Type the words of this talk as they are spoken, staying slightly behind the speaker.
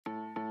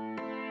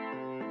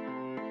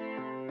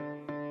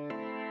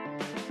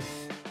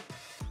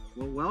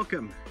Well,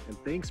 welcome, and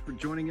thanks for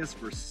joining us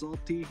for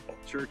Salty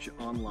Church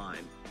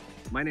Online.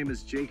 My name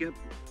is Jacob,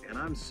 and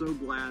I'm so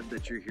glad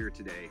that you're here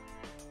today.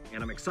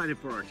 And I'm excited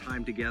for our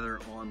time together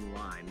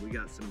online. We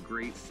got some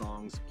great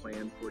songs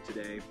planned for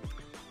today,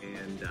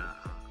 and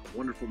a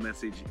wonderful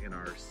message in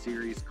our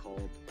series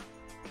called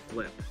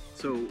Flip.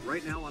 So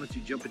right now, why don't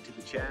you jump into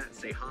the chat,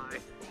 say hi,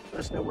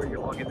 let us know where you're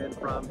logging in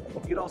from.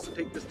 You can also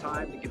take this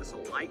time to give us a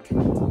like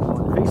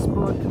on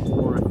Facebook,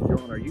 or if you're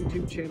on our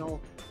YouTube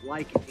channel,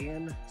 like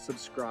and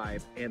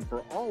subscribe. And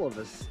for all of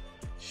us,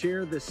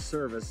 share this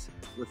service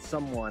with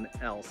someone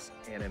else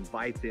and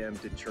invite them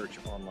to church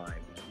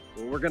online.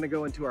 Well, we're going to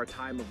go into our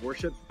time of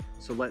worship,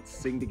 so let's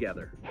sing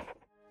together.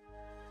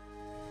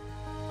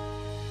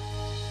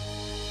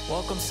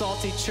 Welcome,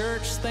 Salty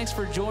Church. Thanks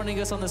for joining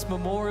us on this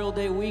Memorial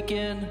Day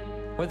weekend.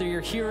 Whether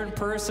you're here in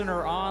person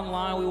or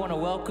online, we want to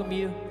welcome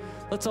you.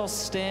 Let's all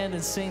stand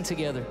and sing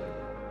together.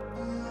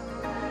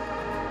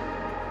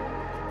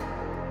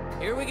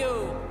 Here we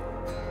go.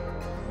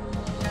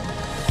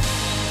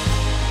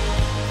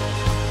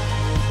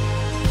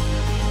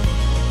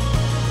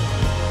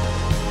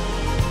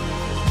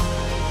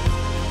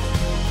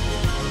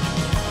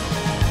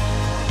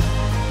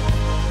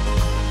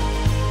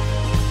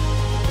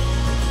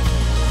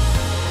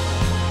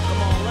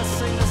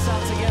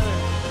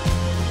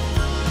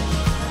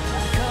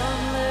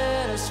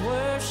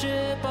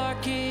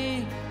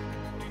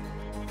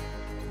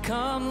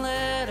 Come,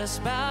 let us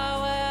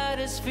bow at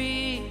his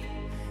feet.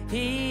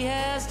 He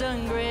has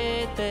done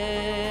great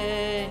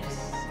things.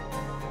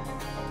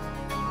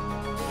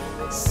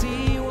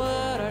 See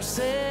what our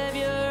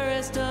Savior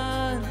has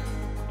done.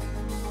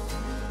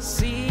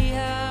 See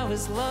how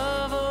his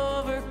love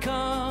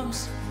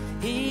overcomes.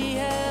 He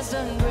has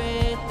done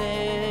great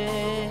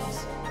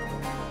things.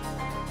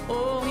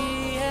 Oh,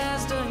 he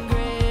has done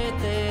great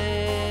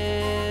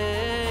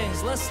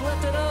things. Let's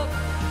lift it up.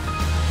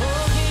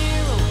 Oh,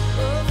 hero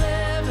of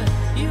heaven,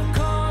 you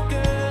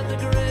conquered the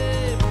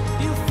grave.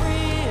 You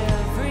free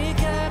every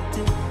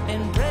captive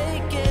and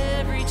break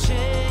every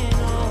chain.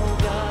 Oh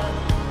God,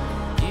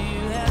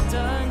 you have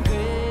done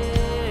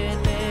great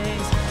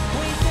things.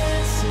 We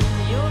dance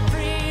in your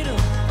freedom,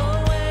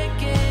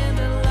 awake and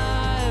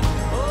alive.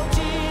 Oh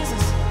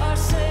Jesus, our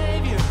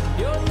Savior,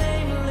 your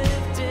name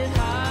lifted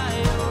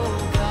high.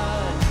 Oh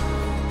God,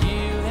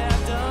 you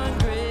have done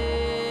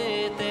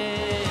great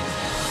things.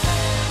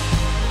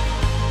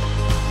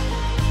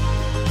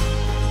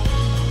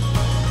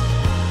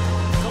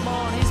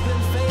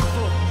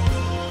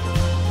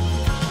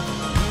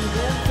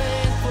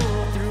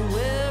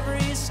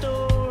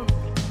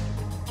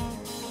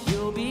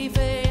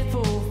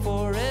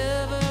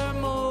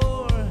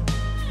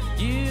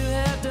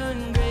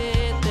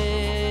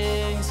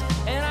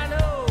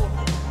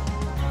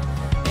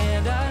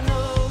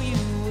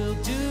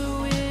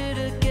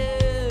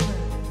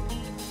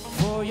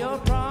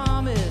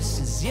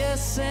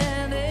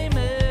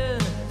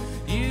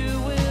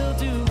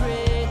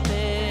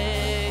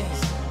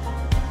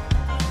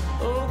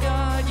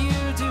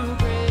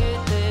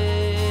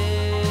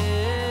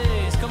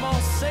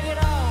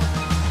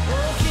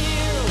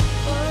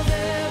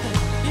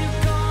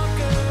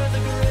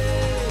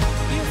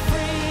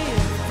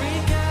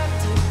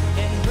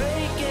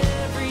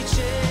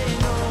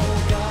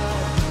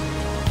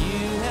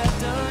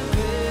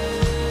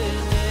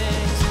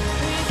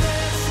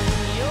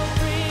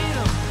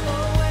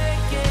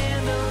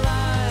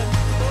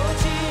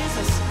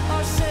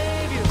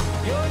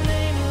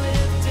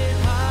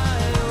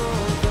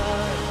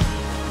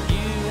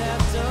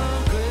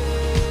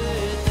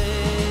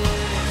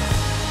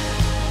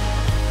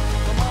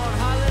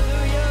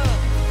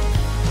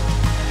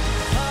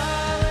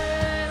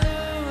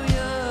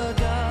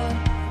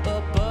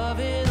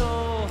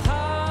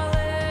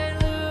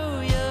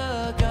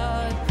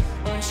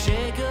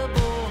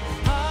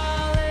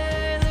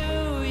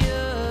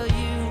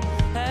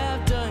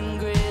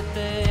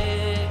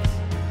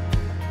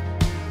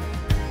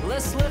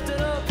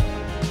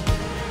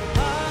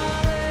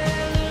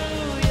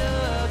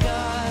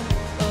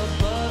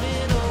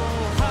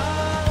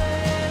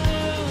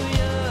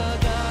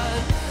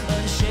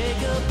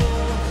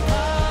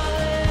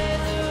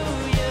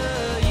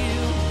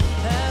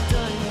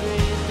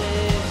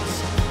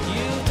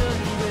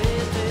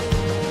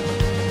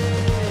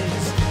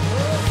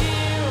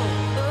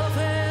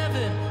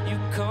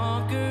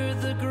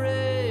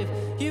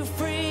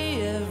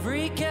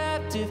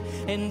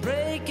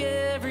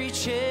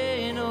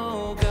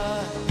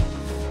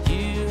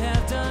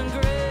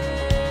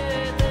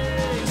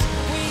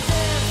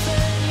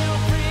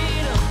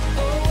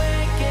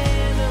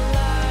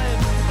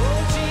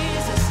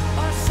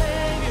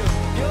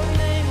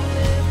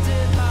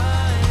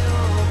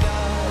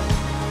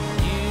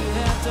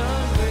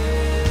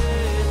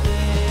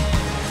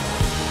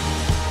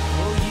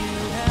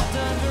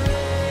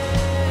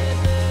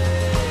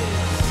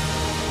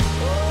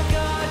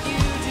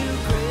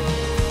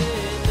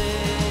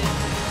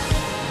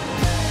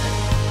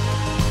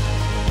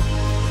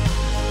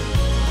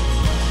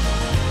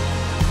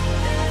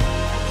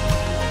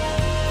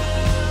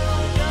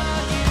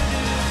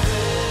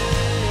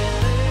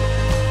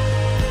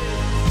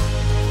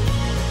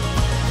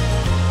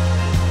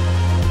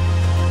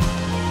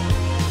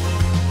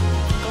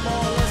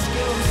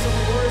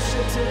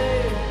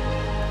 today,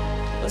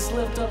 let's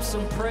lift up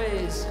some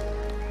praise.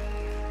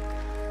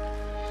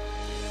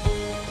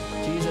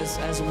 Jesus,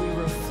 as we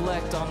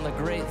reflect on the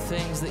great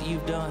things that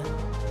you've done,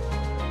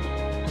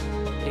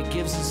 it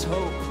gives us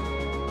hope.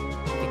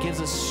 It gives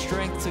us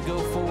strength to go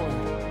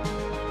forward,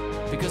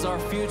 because our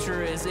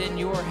future is in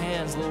your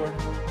hands, Lord,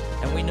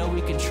 and we know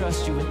we can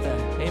trust you with that.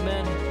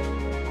 Amen.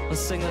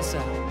 Let's sing this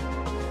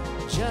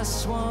out.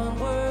 Just one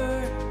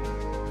word,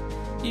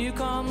 you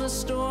calm the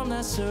storm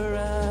that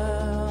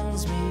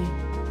surrounds me.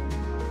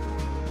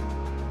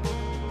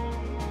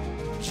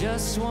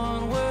 Just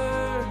one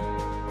word,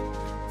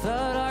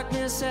 the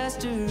darkness has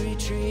to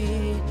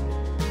retreat.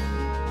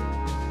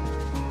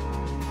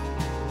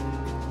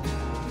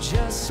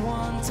 Just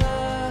one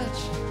touch,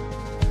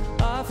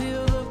 I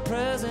feel the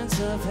presence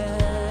of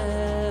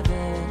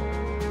heaven.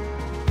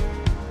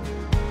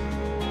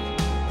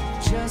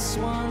 Just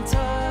one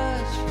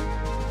touch,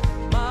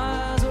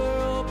 my eyes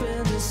are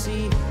open to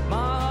see. My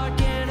heart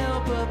can't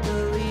help but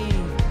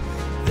believe.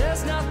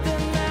 There's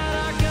nothing that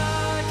our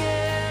God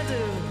can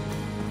do.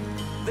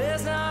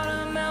 There's not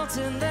a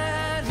mountain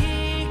that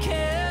he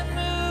can't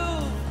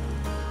move.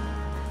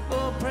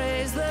 Oh,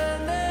 praise the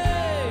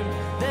name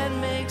that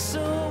makes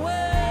a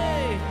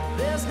way.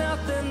 There's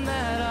nothing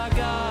that our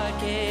God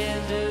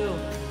can do.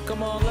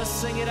 Come on, let's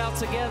sing it out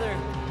together.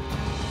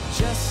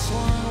 Just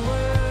one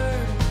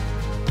word,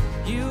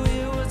 you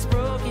hear what's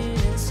broken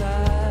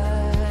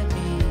inside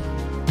me.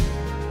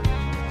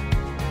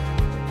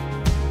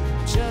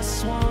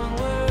 Just one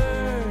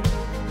word,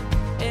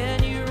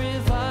 and you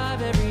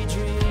revive every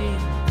dream.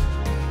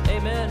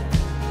 Amen.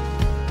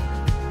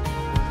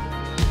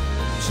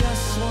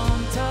 Just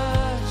one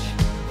touch,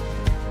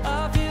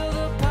 I feel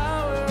the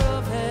power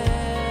of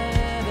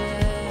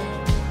heaven.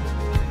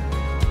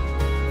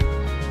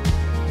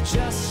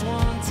 Just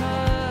one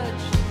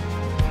touch,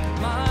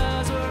 my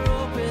eyes are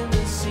open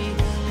to see.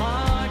 My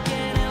heart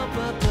can't help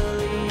but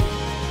believe.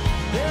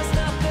 There's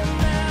nothing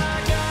that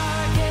our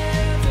God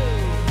can do.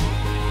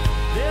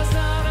 There's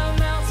not a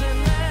mountain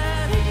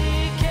that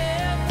he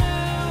can't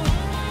move.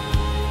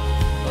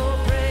 Oh,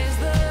 praise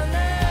the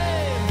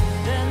name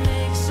that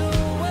makes a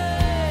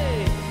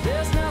way.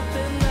 There's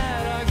nothing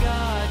that our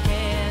God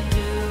can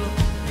do.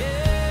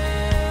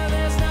 Yeah,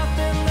 there's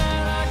nothing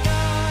that our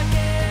God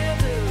can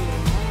do.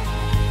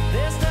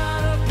 There's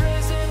not a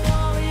prison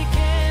wall he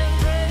can't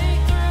break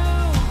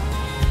through.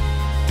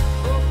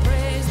 Oh,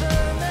 praise the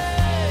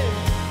name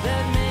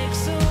that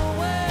makes a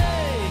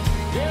way.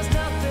 There's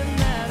nothing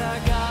that our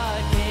God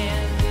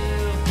can't do.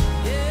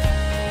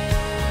 Yeah.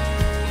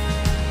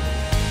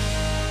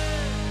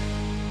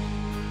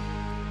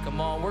 Come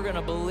on, we're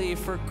gonna believe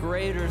for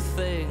greater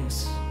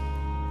things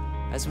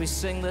as we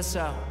sing this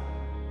out.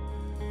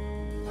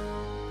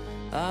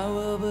 I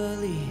will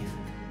believe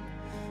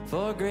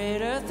for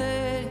greater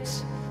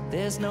things.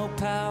 There's no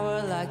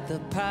power like the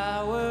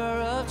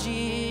power of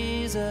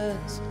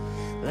Jesus.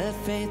 Let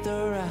faith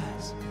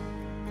arise,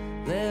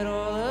 let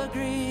all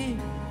agree.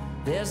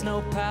 There's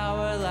no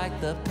power like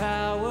the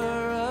power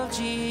of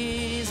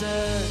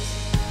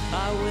Jesus.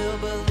 I will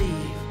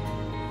believe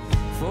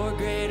for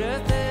greater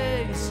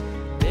things.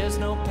 There's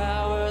no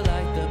power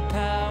like the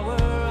power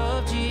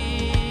of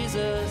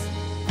Jesus.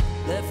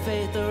 Let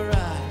faith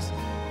arise,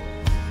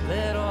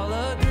 let all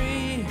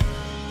agree.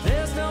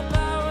 There's no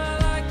power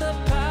like the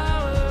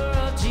power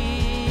of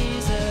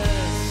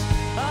Jesus.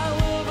 I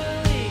will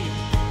believe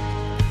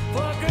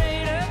for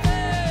greater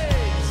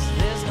things.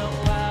 There's no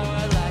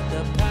power like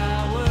the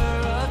power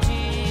of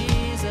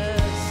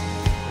Jesus.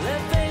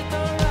 Let faith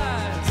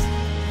arise,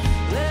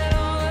 let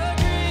all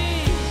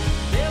agree.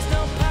 There's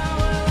no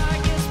power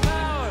like his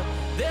power.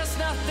 There's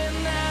nothing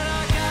that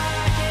our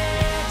God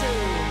can't do.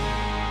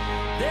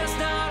 There's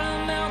not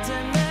a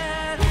mountain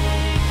that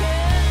he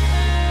can't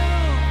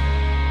move.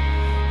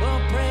 Oh,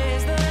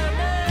 praise the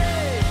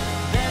name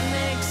that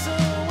makes a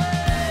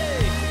way.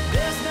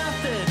 There's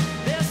nothing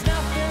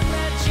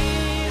that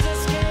Jesus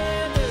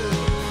can do.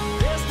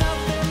 There's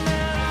nothing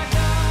that our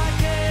God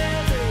can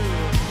do.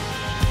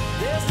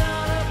 There's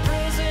not a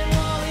prison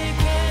wall he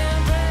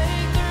can't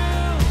break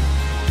through.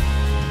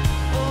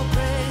 Oh,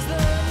 praise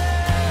the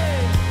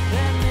name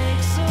that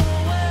makes a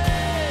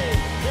way.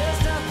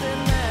 There's nothing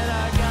that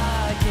our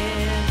God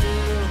can do.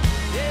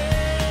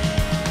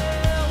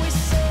 Yeah, we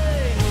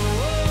sing.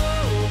 Oh,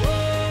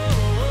 oh,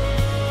 oh,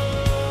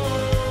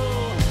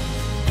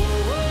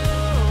 oh,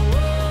 oh,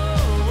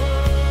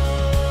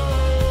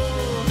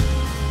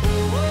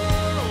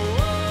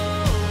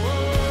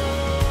 oh.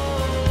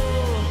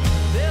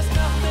 There's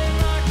nothing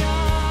our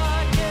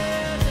God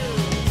can do.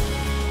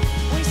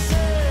 We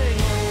sing.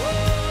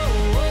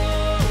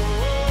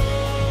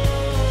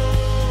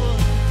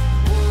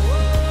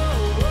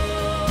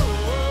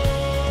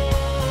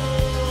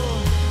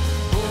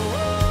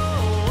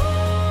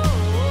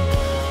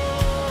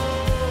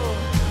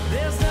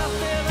 There's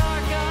nothing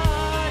our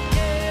God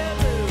can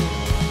do.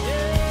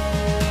 Yeah.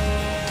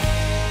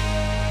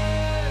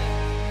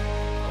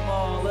 Come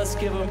on, let's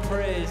give him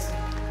praise.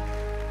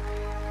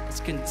 Let's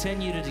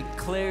continue to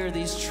declare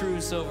these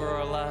truths over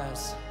our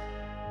lives.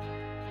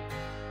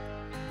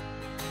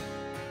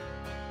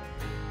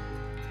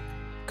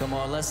 Come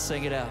on, let's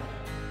sing it out.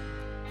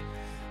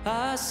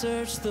 I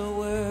searched the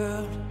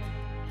world,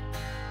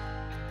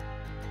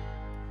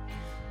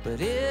 but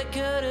it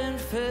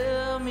couldn't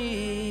fill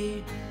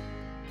me.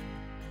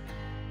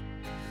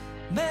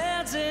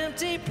 Man's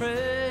empty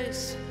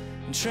praise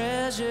and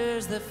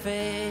treasures that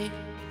fade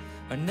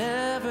are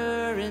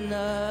never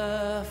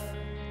enough.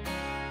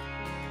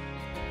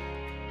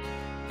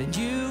 Then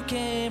you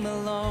came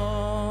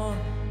along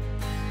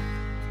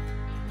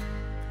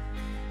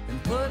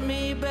and put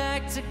me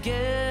back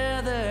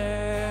together,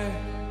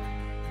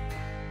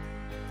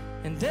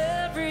 and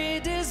every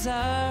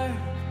desire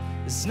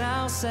is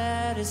now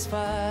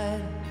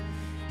satisfied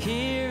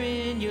here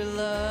in your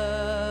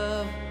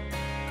love.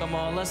 Come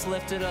on, let's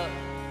lift it up.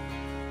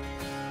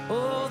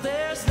 Oh,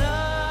 there's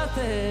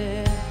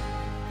nothing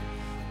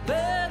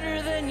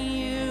better than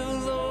you,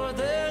 Lord.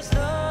 There's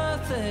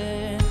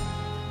nothing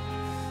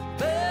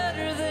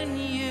better than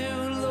you,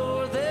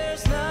 Lord.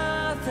 There's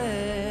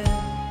nothing,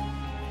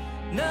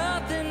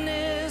 nothing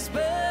is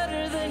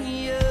better than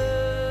you.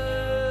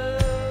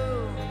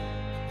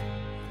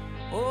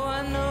 Oh,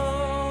 I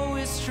know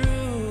it's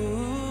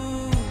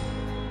true.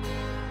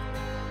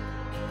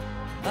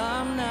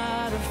 I'm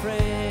not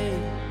afraid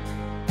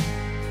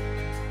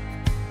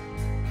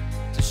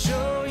to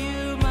show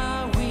you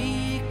my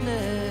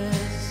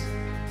weakness,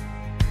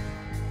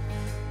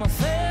 my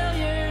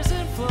failures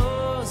and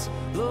flaws.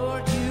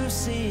 Lord, you've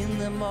seen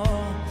them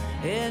all,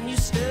 and you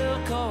still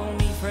call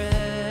me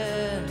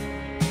friend.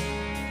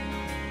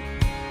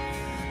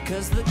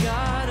 'Cause the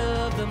God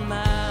of the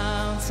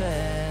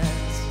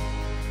mountains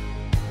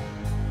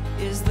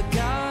is the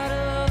God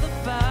of the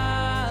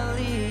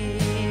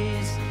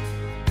valleys,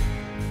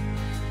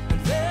 and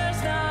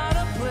there's not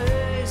a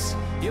place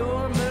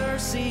your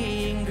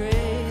mercy and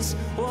grace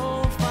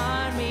won't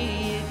find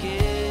me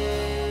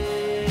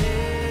again.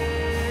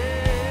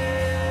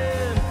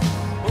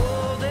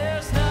 Oh,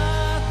 there's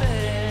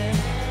nothing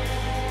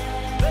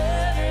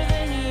better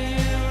than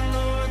you,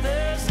 Lord.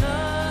 There's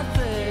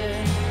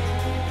nothing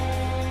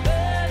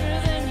better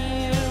than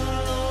you,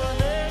 Lord.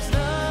 There's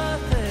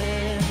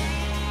nothing,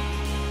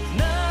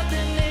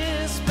 nothing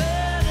is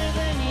better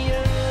than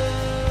you.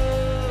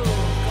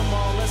 Come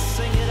on, let's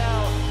sing it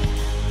out.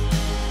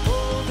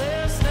 Oh,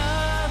 there's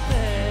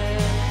nothing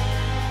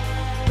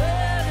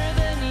better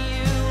than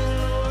you,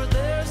 Lord.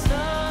 There's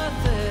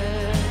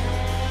nothing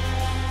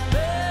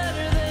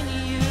better than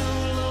you,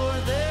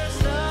 Lord. There's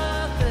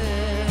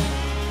nothing,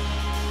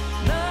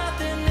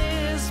 nothing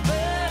is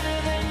better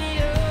than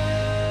you.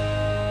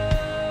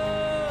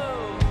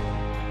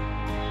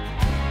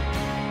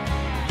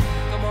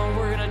 Come on,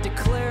 we're gonna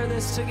declare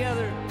this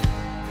together.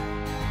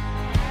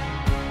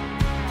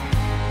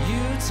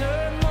 You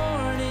turn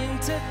mourning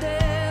to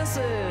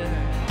dancing.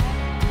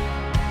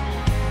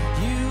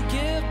 You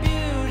give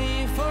beauty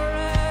for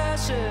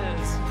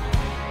ashes.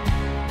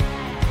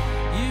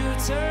 You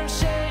turn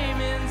shame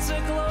into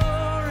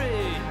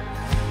glory.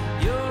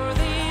 You're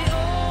the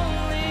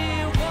only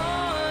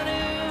one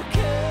who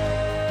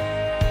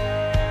can.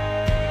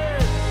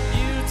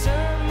 You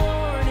turn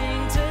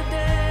mourning to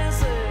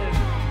dancing.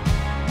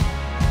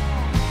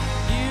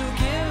 You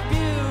give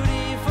beauty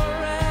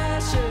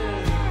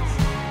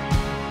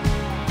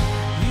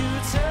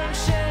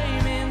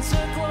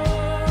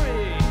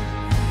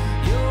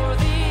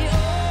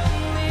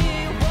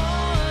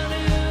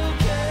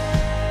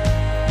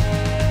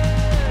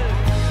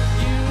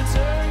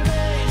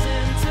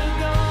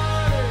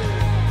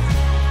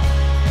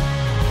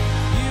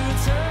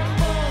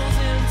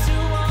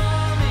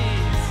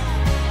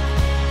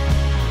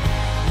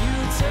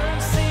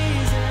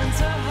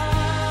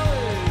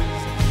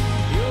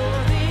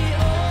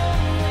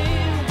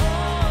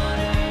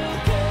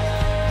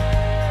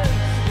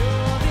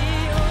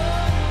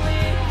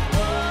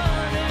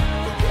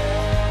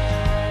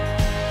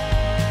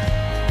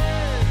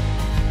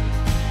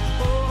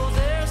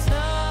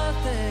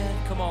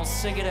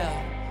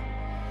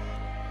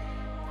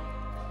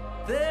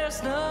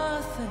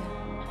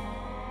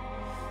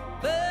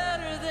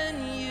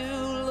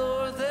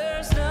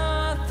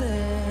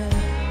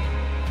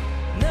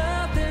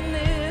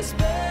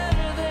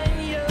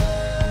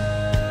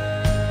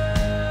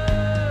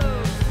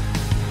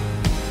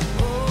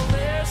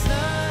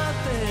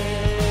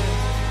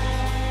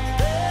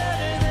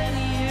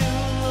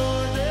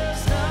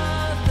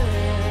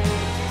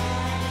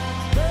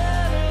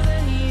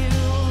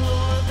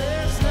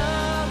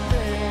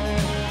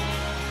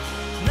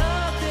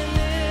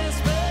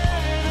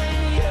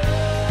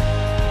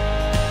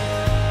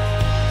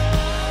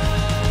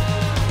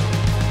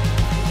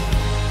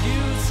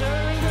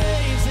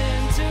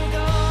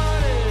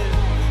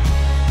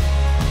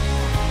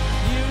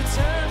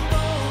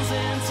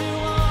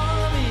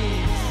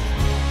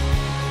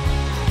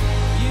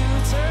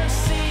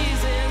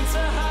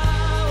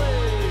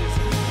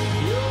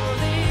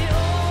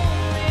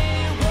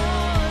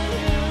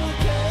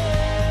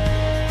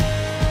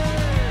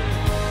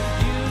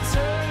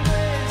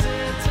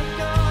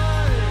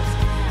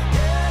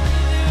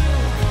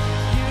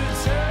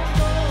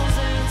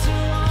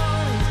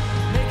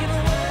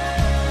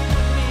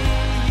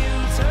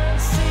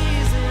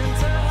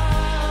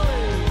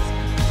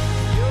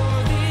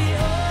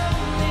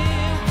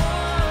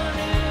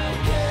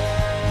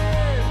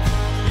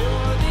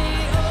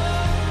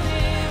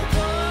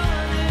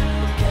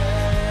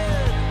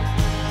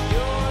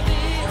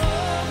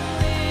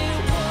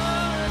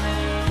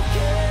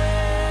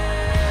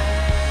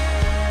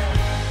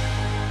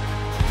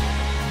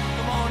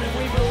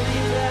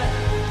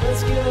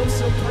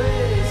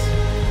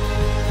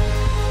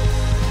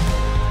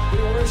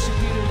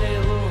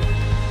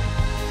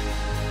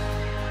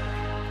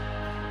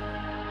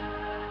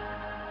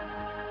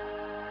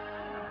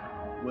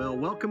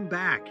welcome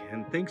back,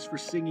 and thanks for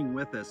singing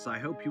with us. I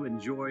hope you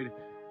enjoyed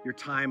your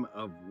time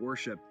of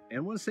worship, and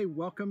I want to say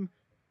welcome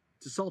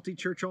to Salty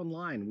Church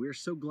Online. We're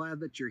so glad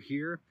that you're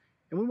here,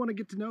 and we want to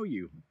get to know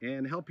you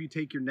and help you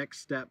take your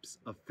next steps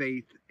of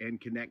faith and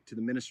connect to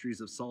the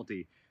ministries of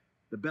Salty.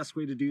 The best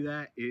way to do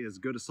that is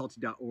go to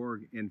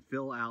salty.org and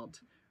fill out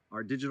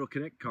our digital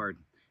connect card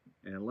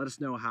and let us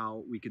know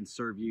how we can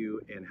serve you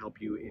and help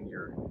you in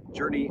your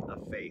journey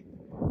of faith.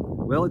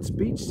 Well, it's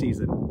beach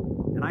season,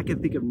 and I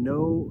can think of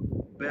no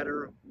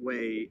better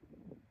way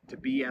to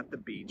be at the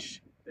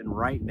beach than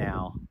right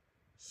now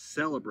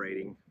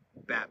celebrating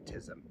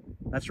baptism.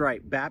 That's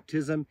right,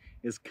 baptism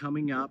is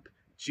coming up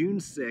June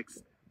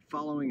 6th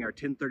following our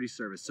 10:30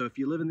 service. So if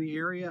you live in the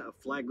area of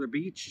Flagler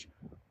Beach,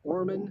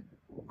 Ormond,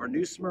 or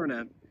New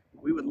Smyrna,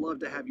 we would love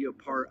to have you a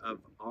part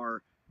of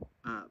our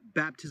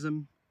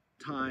baptism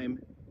time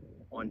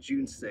on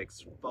June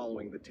 6th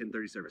following the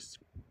 10:30 service.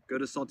 Go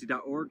to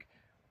salty.org,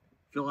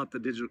 fill out the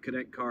digital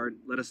connect card,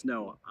 let us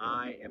know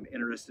I am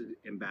interested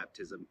in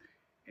baptism,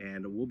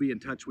 and we'll be in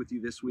touch with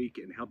you this week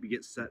and help you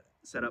get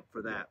set up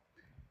for that.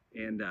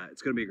 And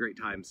it's going to be a great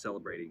time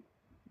celebrating.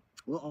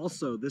 Well,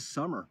 also this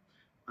summer,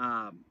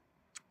 I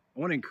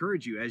want to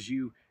encourage you as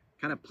you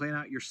kind of plan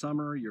out your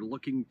summer, you're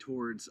looking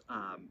towards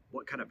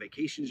what kind of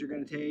vacations you're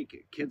going to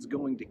take, kids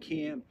going to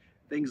camp,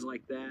 things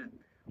like that.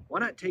 Why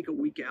not take a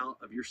week out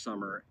of your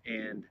summer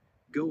and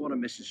go on a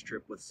missions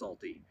trip with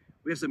Salty?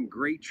 We have some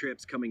great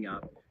trips coming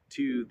up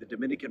to the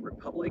Dominican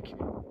Republic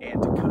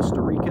and to Costa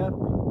Rica. I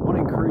want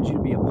to encourage you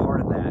to be a part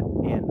of that.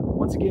 And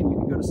once again, you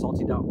can go to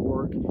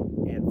salty.org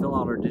and fill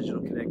out our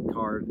digital connect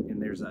card,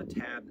 and there's a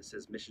tab that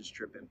says missions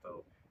trip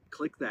info.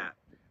 Click that.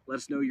 Let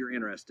us know you're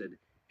interested,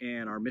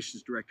 and our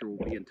missions director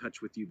will be in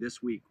touch with you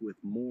this week with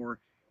more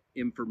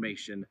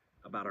information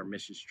about our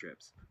missions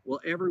trips. Well,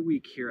 every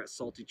week here at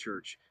Salty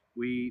Church,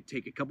 we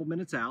take a couple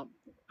minutes out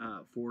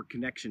for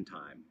connection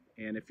time.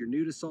 And if you're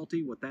new to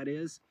Salty, what that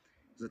is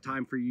a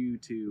time for you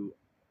to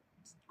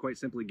quite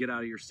simply get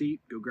out of your seat,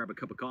 go grab a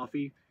cup of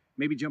coffee,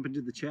 maybe jump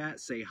into the chat,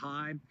 say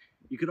hi.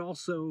 You could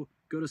also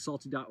go to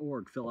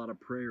salty.org, fill out a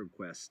prayer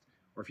request.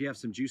 Or if you have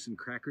some juice and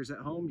crackers at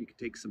home, you can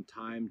take some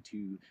time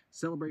to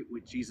celebrate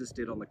what Jesus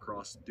did on the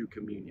cross through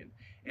communion.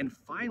 And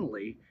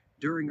finally,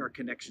 during our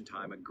connection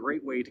time, a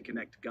great way to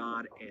connect to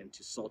God and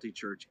to Salty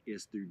Church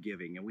is through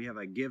giving. And we have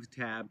a give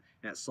tab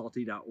at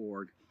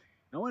salty.org.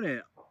 I want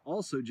to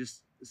also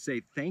just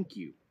say thank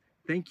you.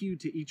 Thank you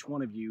to each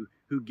one of you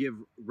who give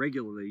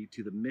regularly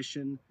to the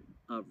mission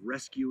of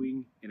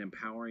rescuing and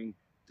empowering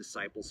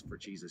disciples for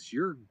Jesus.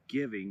 Your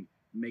giving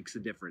makes a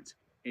difference,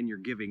 and your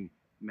giving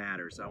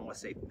matters. I want to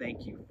say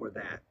thank you for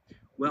that.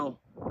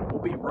 Well,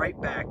 we'll be right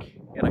back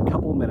in a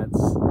couple minutes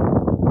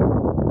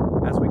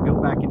as we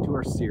go back into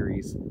our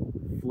series,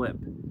 Flip.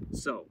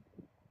 So,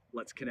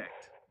 let's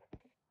connect.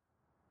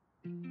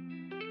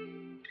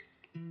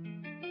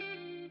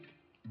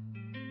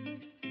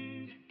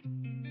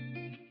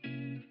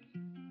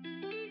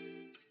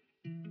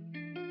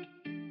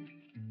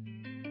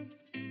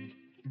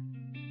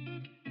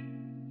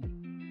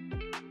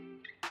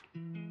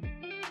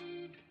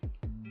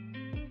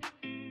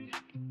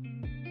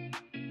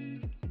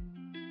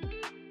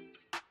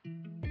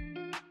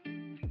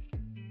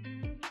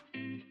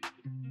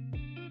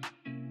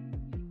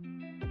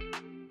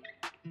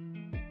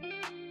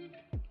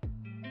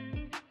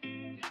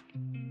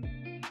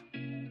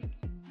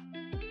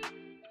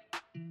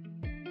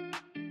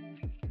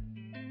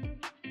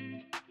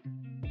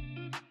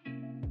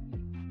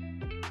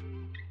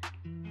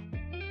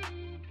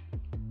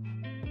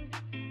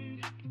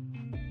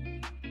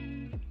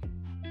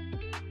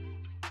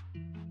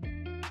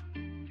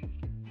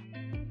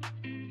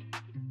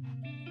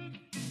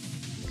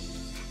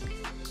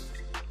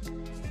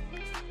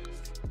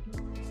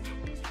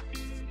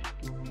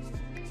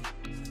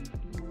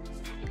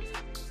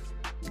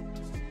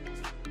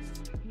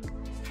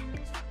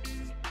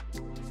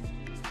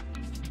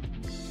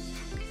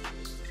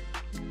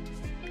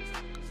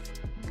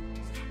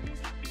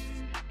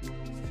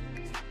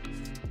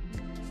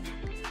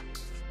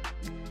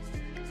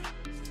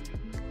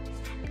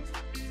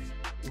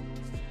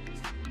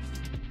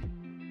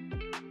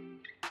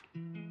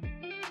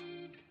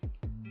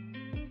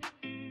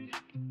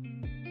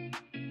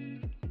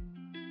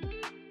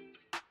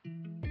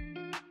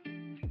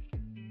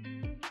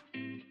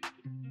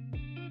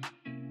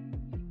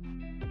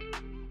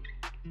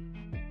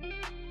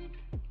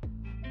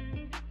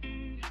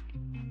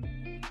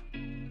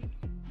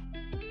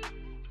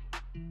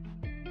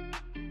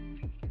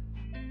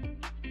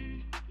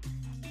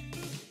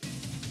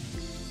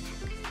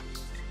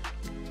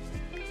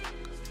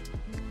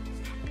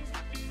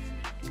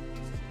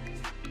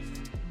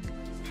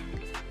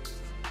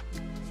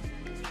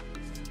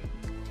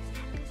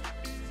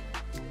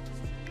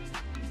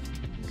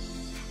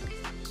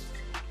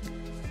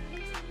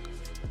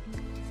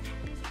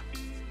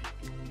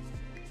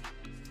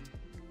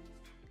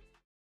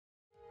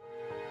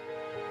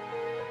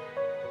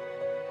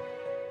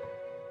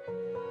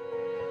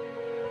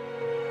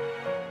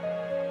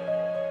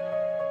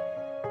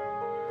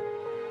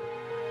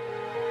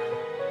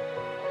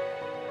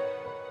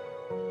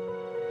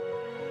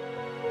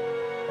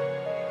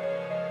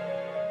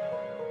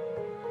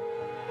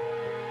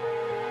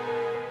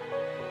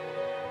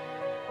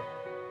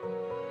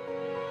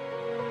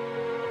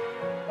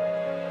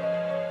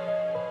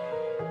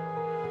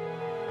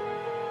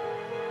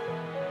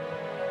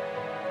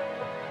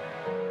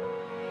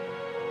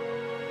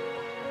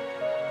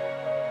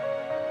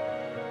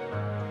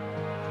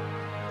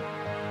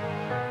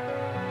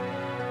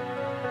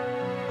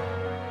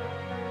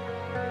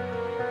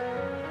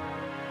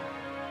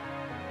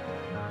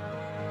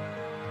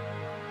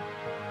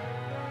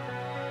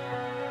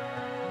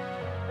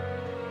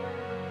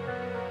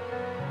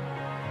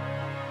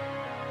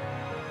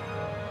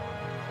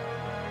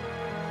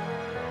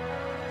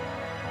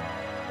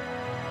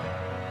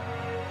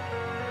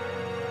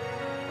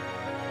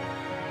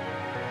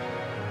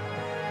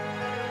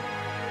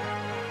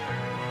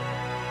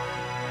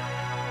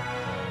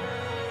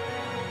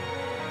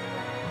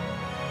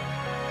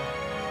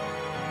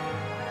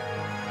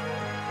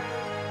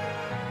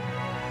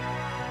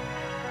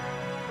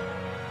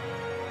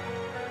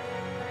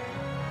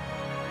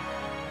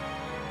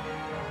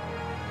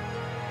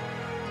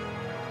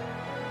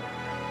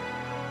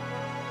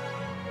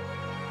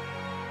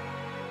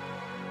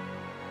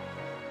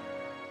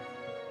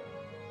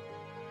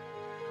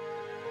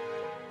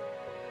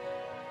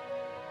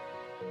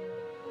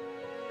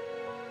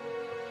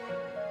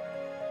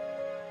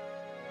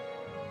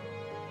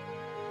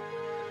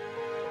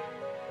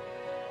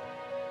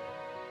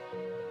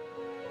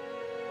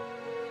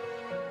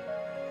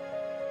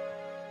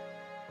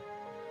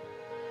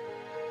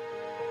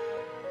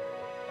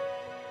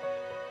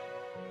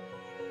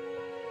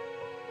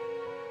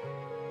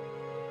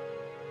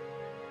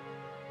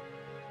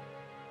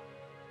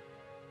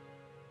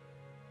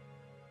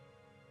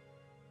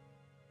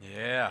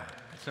 Yeah,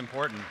 it's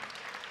important.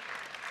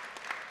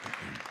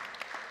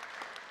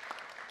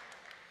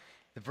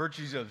 The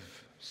virtues of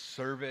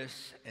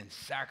service and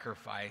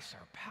sacrifice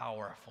are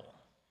powerful.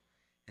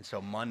 And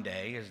so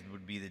Monday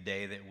would be the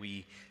day that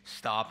we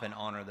stop and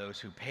honor those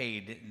who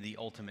paid the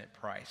ultimate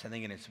price. I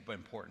think it's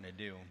important to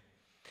do.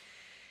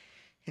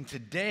 And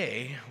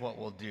today, what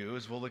we'll do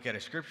is we'll look at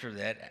a scripture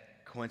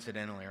that,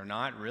 coincidentally or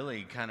not,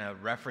 really kind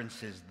of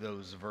references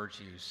those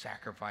virtues,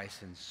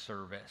 sacrifice and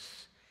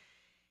service.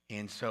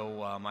 And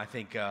so I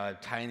think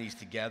tying these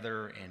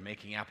together and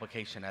making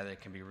application out of it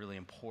can be really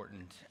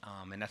important,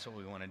 and that's what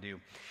we want to do.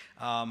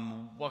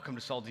 Welcome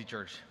to Salty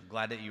Church.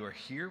 Glad that you are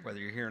here, whether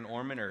you're here in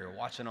Ormond or you're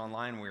watching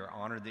online. We are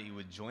honored that you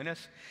would join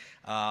us.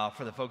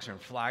 For the folks who are in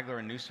Flagler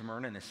and New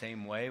Smyrna, in the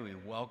same way, we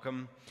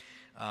welcome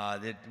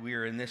that we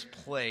are in this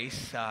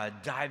place,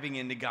 diving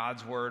into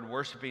God's Word,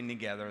 worshiping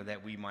together,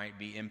 that we might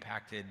be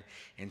impacted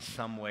in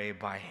some way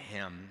by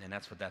Him, and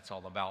that's what that's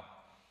all about.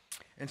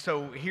 And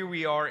so here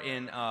we are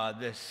in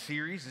this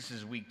series. This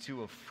is week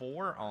 2 of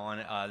 4 on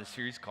the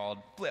series called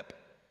Flip.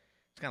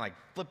 It's kind of like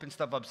flipping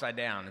stuff upside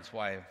down. That's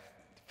why I have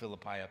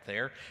Philippi up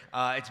there.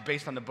 It's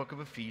based on the book of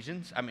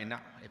Ephesians. I mean,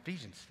 not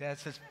Ephesians. Yeah, it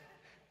says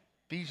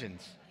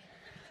Ephesians.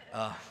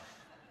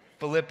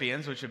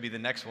 Philippians, which would be the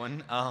next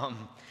one.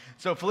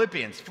 So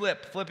Philippians.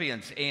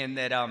 And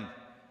that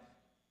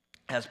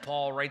as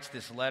Paul writes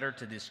this letter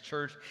to this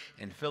church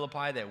in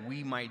Philippi, that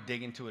we might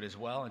dig into it as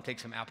well and take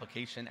some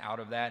application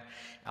out of that.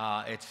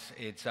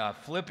 It's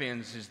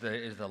Philippians is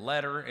the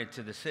letter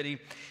to the city.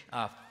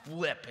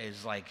 Flip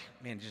is like,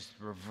 man, just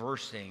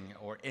reversing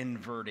or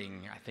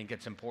inverting. I think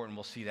it's important.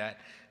 We'll see that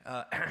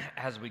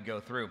as we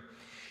go through.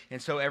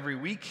 And so every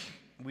week,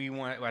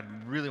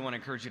 I'd really want to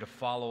encourage you to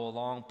follow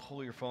along,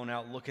 pull your phone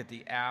out, look at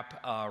the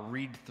app,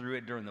 read through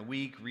it during the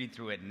week, read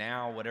through it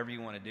now, whatever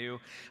you want to do.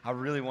 I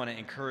really want to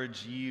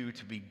encourage you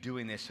to be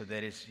doing this so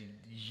that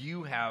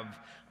you have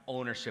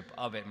ownership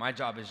of it. My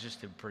job is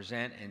just to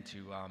present and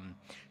to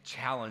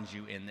challenge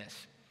you in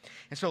this.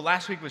 And so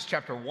last week was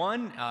chapter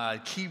 1.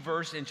 Key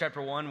verse in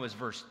chapter 1 was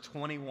verse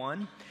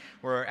 21,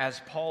 where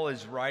as Paul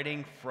is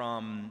writing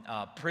from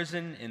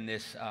prison in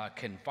this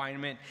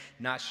confinement,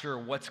 not sure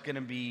what's going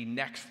to be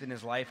next in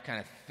his life, kind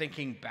of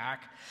thinking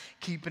back,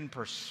 keeping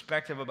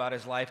perspective about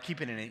his life,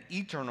 keeping it in an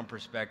eternal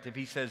perspective.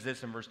 He says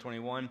this in verse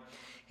 21.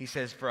 He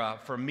says,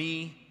 for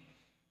me,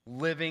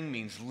 living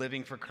means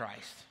living for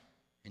Christ,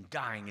 and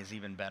dying is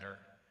even better,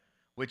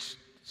 which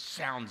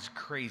sounds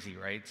crazy,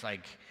 right? It's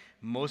like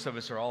most of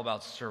us are all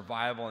about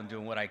survival and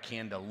doing what I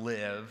can to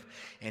live.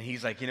 And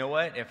he's like, you know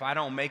what? If I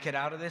don't make it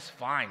out of this,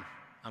 fine.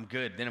 I'm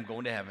good. Then I'm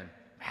going to heaven.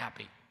 I'm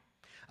happy.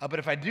 But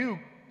if I do,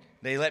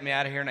 they let me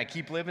out of here and I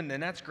keep living, then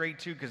that's great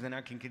too, because then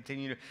I can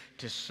continue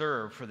to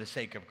serve for the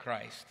sake of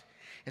Christ.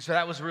 And so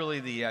that was really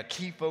the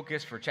key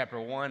focus for chapter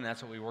 1.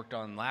 That's what we worked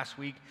on last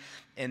week.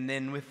 And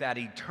then with that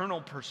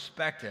eternal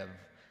perspective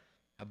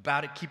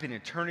about it, keeping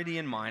eternity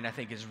in mind, I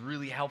think is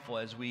really helpful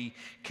as we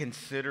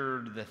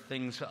consider the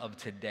things of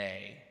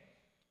today.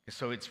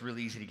 So it's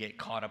really easy to get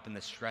caught up in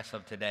the stress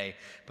of today.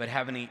 But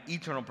having an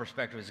eternal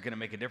perspective is going to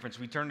make a difference.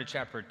 We turn to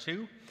chapter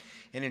 2.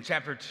 And in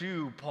chapter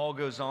 2, Paul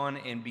goes on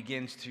and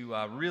begins to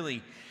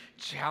really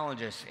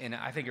challenge us in,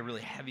 I think, a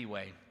really heavy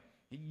way.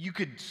 You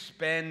could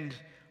spend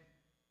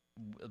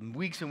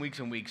weeks and weeks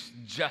and weeks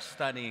just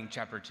studying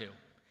chapter 2.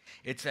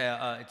 It's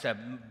a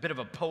bit of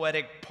a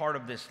poetic part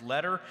of this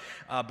letter,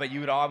 but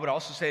I would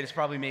also say it's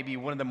probably maybe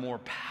one of the more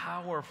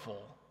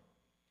powerful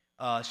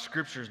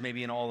scriptures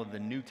maybe in all of the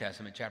New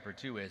Testament. Chapter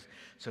 2 is.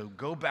 So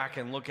go back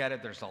and look at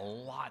it. There's a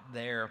lot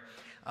there.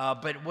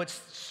 But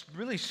what's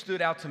really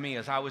stood out to me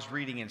as I was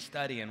reading and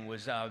studying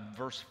was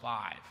verse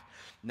 5.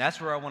 And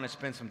that's where I want to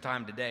spend some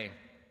time today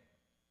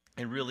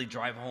and really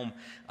drive home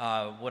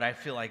what I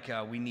feel like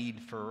we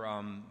need for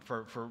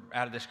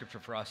out of the scripture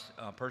for us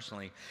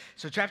personally.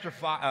 So chapter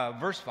 5,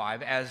 verse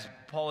 5, as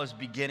Paul is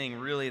beginning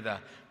really the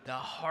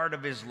heart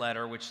of his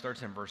letter, which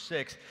starts in verse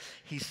 6,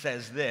 he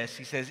says this.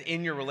 He says,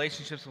 in your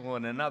relationships with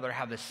one another,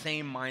 have the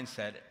same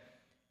mindset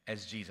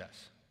as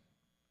Jesus.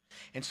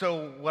 And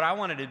so what I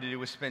wanted to do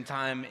was spend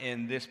time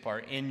in this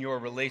part, in your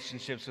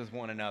relationships with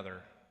one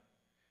another.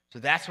 So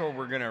that's where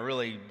we're going to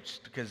really,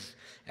 because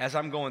as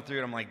I'm going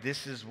through it, I'm like,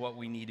 this is what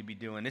we need to be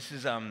doing. This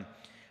is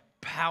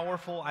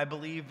powerful, I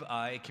believe.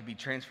 It can be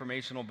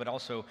transformational, but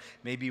also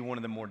maybe one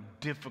of the more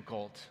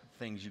difficult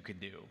things you could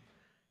do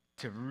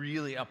to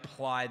really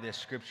apply this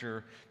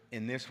scripture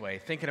in this way.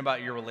 Thinking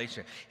about your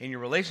relationship. In your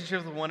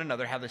relationship with one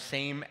another, have the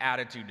same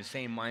attitude, the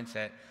same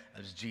mindset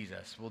as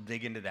Jesus. We'll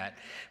dig into that.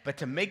 But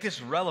to make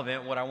this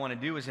relevant, what I want to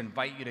do is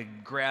invite you to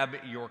grab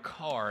your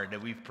card.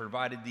 We've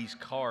provided these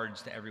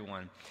cards to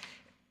everyone.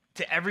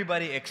 To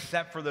everybody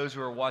except for those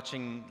who are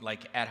watching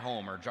like at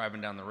home or driving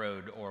down the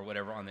road or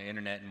whatever on the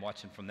internet and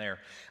watching from there.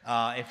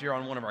 If you're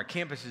on one of our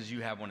campuses,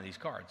 you have one of these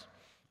cards.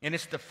 And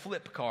it's the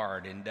flip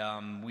card,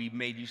 and we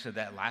made use of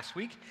that last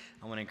week.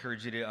 I want to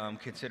encourage you to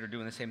consider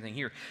doing the same thing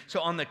here.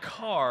 So on the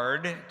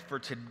card for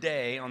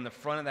today, on the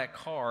front of that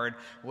card,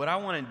 what I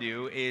want to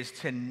do is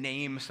to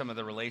name some of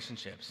the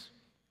relationships,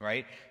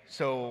 right?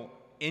 So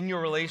in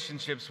your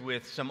relationships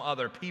with some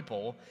other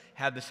people,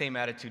 have the same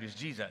attitude as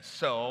Jesus.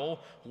 So,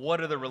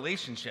 what are the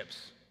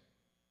relationships?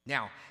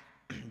 Now,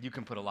 you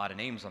can put a lot of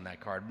names on that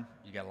card.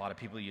 You got a lot of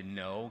people you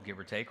know, give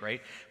or take,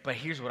 right? But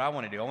here's what I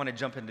want to do. I want to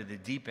jump into the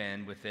deep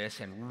end with this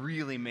and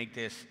really make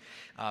this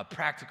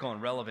practical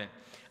and relevant.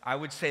 I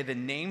would say the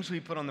names we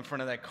put on the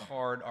front of that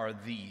card are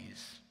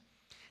these.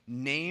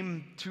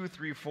 Name 2,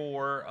 3,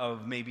 4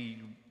 of maybe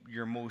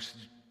your most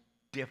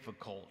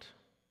difficult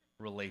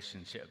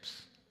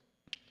relationships.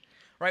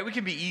 Right, we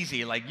can be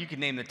easy, like you can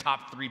name the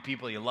top 3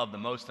 people you love the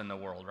most in the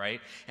world, right?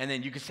 And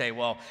then you could say,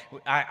 well,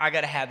 I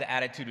got to have the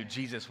attitude of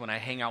Jesus when I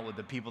hang out with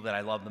the people that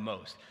I love the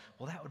most.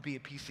 Well, that would be a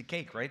piece of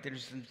cake, right?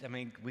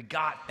 We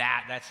got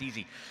that, that's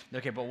easy.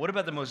 Okay, but what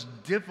about the most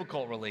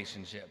difficult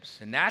relationships?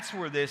 And that's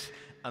where this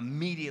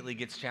immediately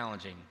gets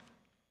challenging.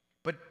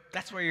 But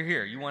that's why you're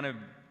here. You want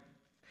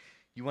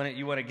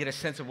to get a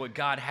sense of what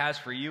God has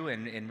for you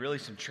and really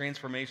some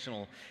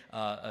transformational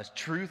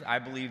truth. I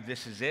believe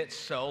this is it,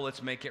 so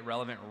let's make it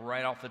relevant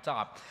right off the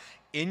top.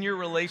 In your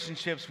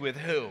relationships with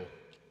who?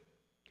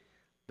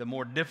 The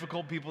more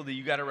difficult people that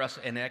you got to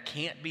wrestle, and that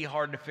can't be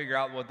hard to figure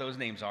out what those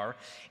names are.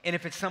 And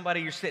if it's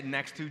somebody you're sitting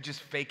next to,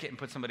 just fake it and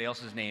put somebody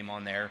else's name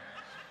on there.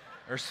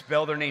 Or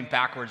spell their name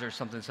backwards or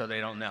something so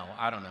they don't know.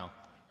 I don't know.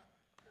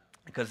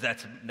 Because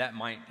that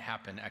might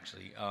happen,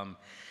 actually.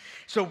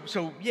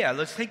 So yeah,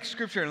 let's take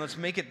Scripture and let's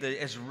make it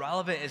as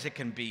relevant as it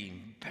can be.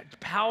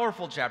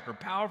 Powerful chapter,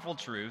 powerful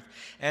truth.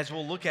 As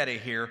we'll look at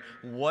it here,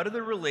 what are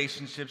the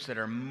relationships that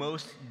are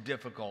most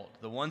difficult,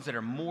 the ones that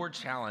are more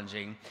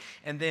challenging,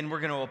 and then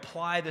we're going to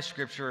apply the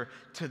Scripture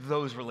to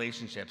those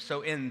relationships.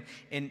 So in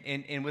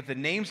with the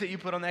names that you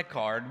put on that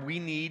card, we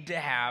need to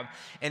have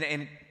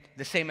and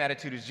the same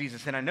attitude as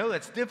Jesus. And I know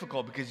that's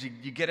difficult because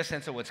you get a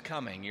sense of what's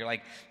coming. You're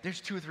like,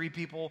 there's 2 or 3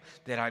 people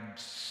that I'm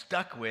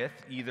stuck with,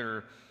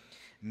 either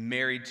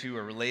married to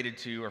or related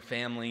to or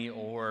family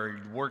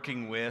or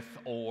working with,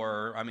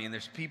 or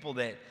there's people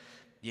that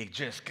you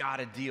just got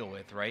to deal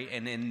with, right?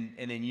 And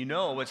then you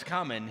know what's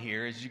coming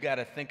here is you got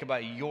to think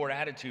about your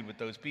attitude with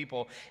those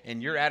people,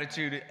 and your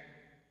attitude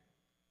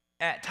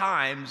at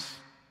times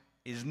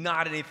is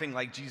not anything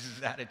like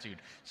Jesus' attitude.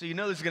 So you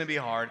know this is going to be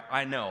hard,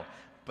 I know,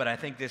 but I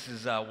think this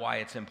is why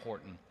it's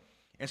important.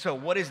 And so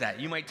what is that?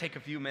 You might take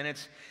a few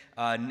minutes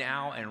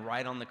now and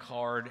write on the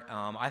card.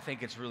 I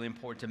think it's really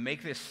important to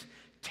make this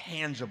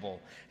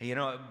tangible. You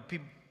know,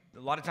 a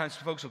lot of times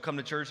folks will come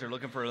to church, they're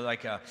looking for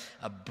like a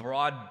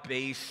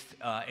broad-based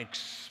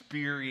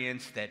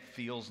experience that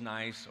feels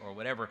nice or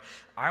whatever.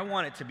 I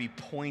want it to be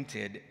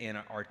pointed and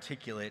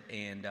articulate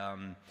and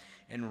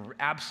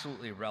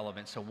absolutely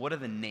relevant. So what are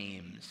the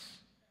names?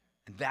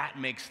 That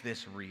makes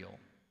this real.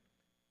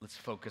 Let's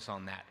focus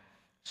on that.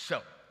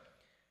 So,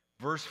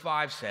 verse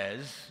 5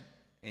 says,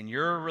 in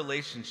your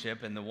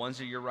relationship and the ones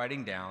that you're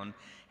writing down,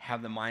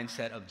 have the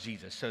mindset of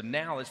Jesus. So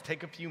now let's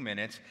take a few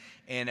minutes,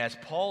 and as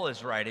Paul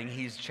is writing,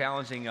 he's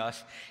challenging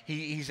us.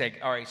 He's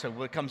like, all right, so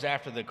what comes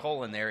after the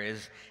colon there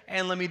is,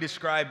 and let me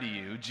describe to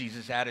you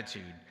Jesus'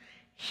 attitude.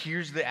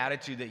 Here's the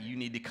attitude that you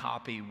need to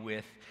copy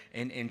with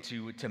and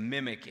to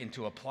mimic and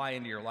to apply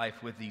into your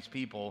life with these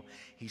people.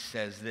 He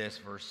says this,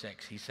 verse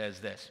 6, he says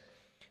this,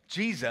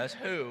 Jesus,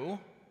 who,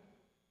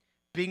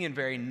 being in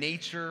very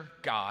nature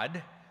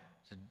God,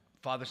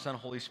 Father, Son,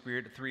 Holy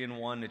Spirit, 3 in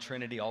 1, the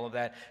Trinity, all of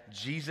that.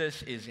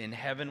 Jesus is in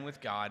heaven with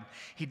God.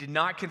 He did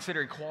not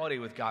consider equality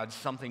with God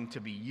something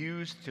to be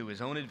used to his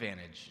own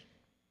advantage.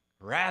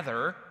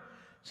 Rather,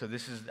 so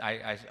this is,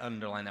 I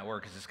underline that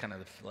word because it's kind of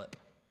the flip.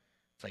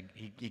 It's like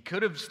he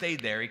could have stayed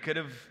there. He could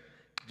have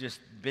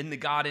just been the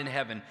God in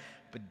heaven,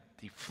 but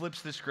he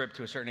flips the script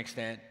to a certain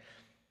extent.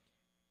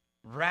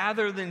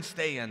 Rather than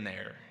stay in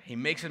there, he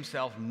makes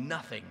himself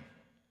nothing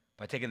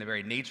by taking the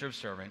very nature of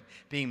servant,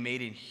 being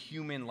made in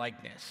human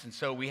likeness. And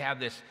so we have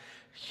this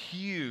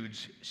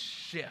huge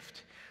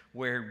shift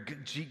where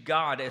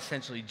God,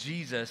 essentially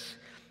Jesus,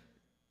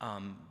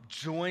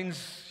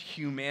 joins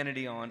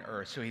humanity on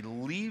earth. So he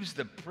leaves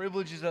the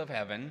privileges of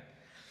heaven.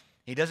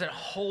 He doesn't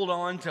hold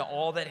on to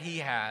all that he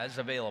has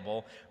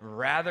available.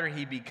 Rather,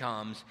 he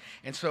becomes.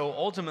 And so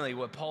ultimately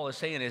what Paul is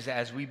saying is,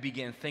 as we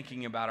begin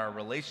thinking about our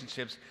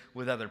relationships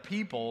with other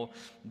people,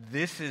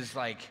 this is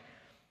like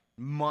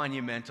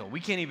monumental.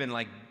 We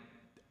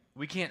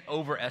can't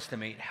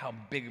overestimate how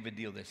big of a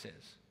deal this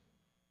is.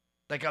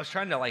 Like, I was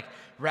trying to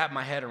wrap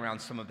my head around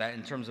some of that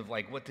in terms of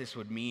what this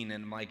would mean,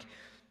 and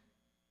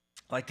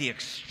like the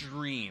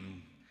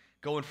extreme,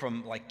 going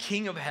from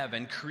king of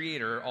heaven,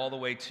 creator, all the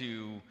way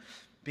to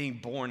being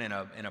born in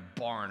a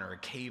barn or a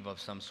cave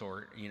of some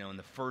sort, in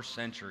the first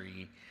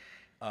century,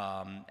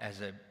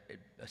 as a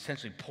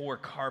essentially poor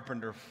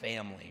carpenter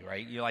family,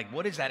 right? You're like,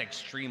 what is that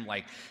extreme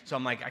like? So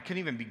I'm like, I couldn't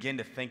even begin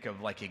to think of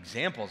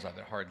examples of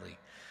it hardly.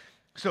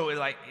 So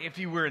if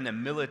you were in the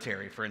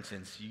military, for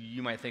instance,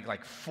 you might think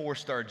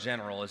 4-star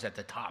general is at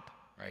the top,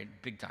 right?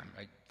 Big time,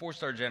 right?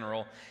 4-star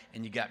general,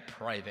 and you got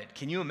private.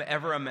 Can you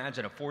ever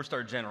imagine a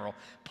 4-star general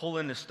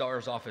pulling the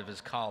stars off of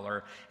his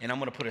collar, and I'm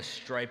going to put a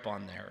stripe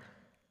on there?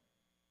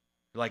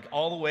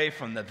 All the way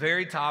from the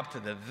very top to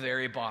the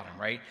very bottom,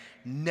 right?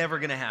 Never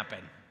going to happen.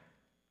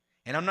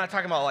 And I'm not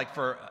talking about like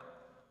for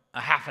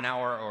a half an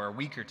hour or a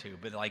week or two,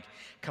 but like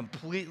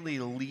completely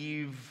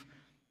leave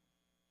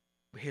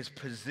his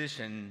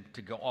position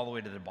to go all the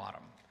way to the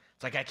bottom.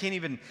 It's like I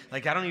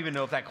don't even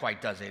know if that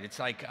quite does it. It's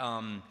like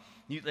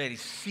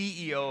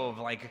CEO of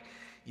like,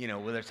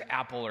 whether it's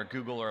Apple or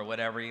Google or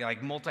whatever,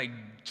 like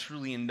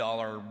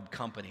multi-trillion-dollar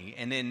company,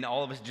 and then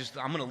all of us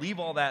I'm going to leave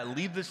all that,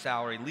 leave the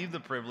salary, leave the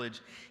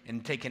privilege,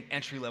 and take an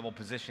entry-level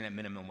position at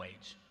minimum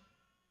wage.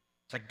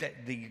 It's like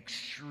the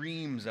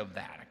extremes of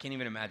that. I can't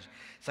even imagine.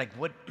 It's like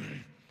what,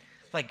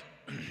 like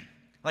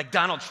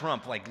Donald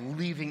Trump, like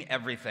leaving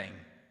everything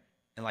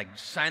and like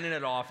signing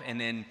it off, and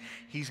then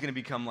he's going to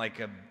become like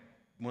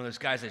one of those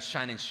guys that's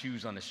shining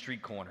shoes on the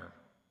street corner.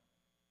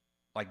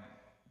 Like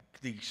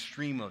the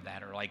extreme of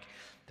that, or like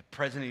the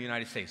president of the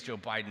United States, Joe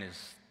Biden,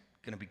 is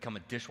going to become a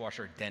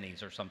dishwasher at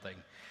Denny's or something.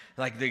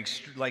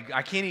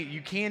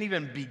 You can't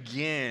even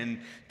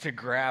begin to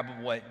grab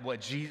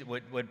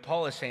what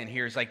Paul is saying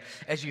here. Is like,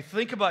 as you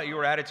think about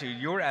your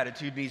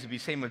attitude needs to be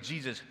the same with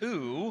Jesus,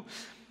 who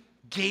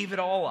gave it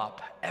all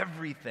up,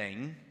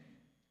 everything,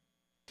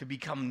 to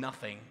become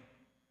nothing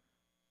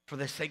for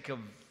the sake of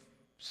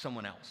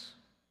someone else.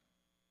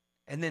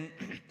 And then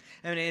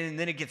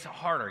it gets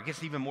harder. It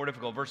gets even more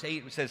difficult. Verse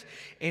 8 says,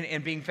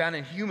 and being found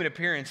in human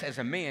appearance as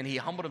a man, he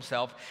humbled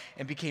himself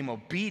and became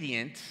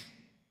obedient.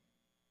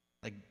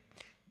 Like,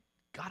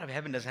 God of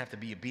heaven doesn't have to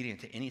be obedient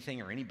to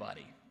anything or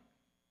anybody.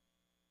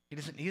 He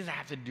doesn't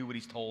have to do what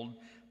he's told,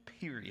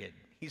 period.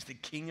 He's the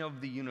king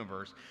of the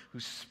universe who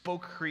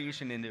spoke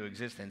creation into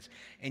existence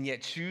and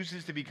yet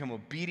chooses to become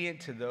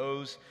obedient to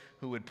those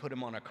who would put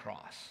him on a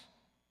cross.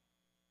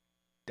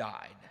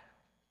 Died.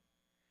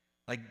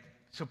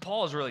 So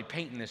Paul is really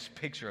painting this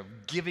picture of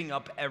giving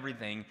up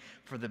everything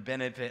for the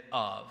benefit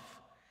of.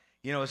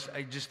 It's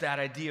just that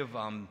idea of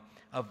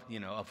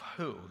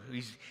who.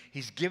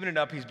 He's given it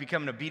up. He's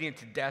becoming obedient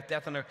to death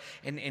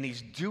and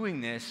he's doing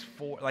this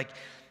for, like,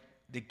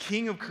 the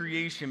king of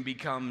creation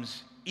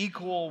becomes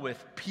equal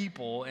with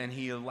people, and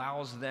he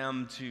allows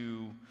them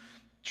to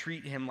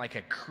treat him like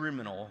a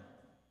criminal,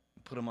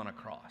 put him on a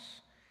cross.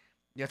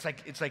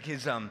 It's like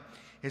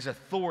his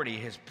authority,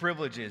 his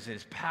privileges,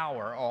 his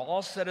power are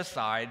all set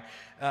aside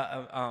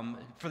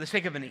for the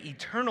sake of an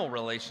eternal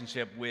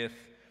relationship with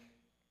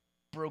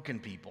broken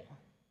people.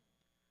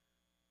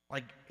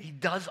 Like, he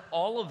does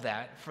all of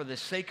that for the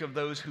sake of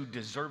those who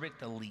deserve it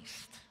the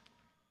least.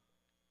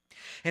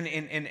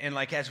 And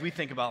like, as we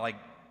think about, like,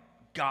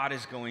 God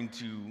is going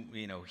to,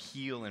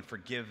 heal and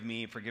forgive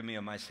me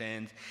of my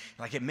sins.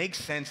 Like, it makes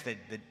sense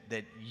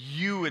that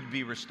you would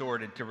be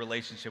restored to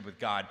relationship with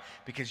God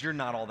because you're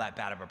not all that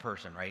bad of a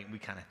person, right? We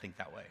kind of think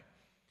that way.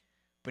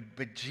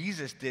 But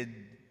Jesus did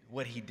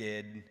what he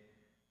did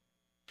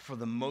for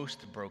the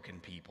most broken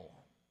people.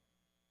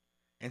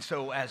 And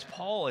so as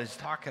Paul is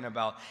talking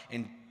about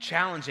and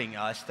challenging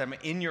us, that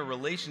in your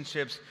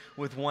relationships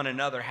with one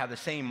another, have the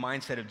same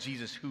mindset of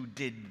Jesus who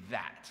did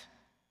that.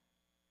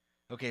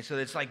 Okay, so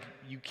it's like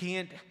you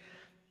can't,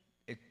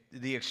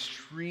 the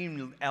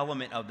extreme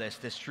element of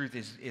this truth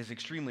is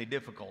extremely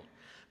difficult.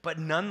 But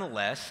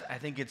nonetheless, I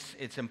think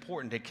it's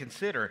important to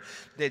consider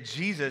that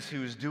Jesus,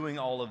 who is doing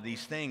all of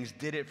these things,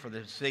 did it for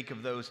the sake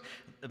of those,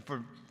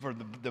 for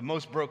the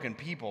most broken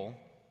people.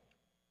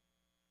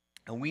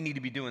 And we need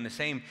to be doing the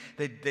same.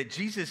 That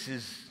Jesus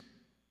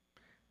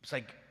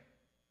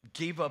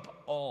gave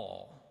up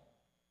all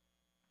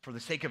for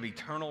the sake of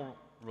eternal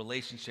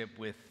relationship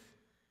with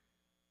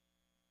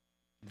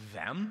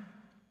them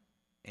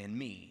and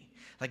me.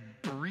 Like,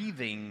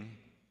 breathing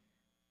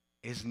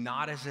is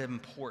not as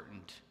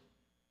important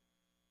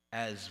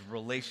as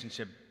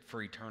relationship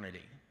for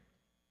eternity.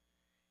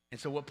 And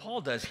so what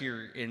Paul does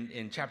here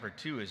in chapter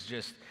 2 is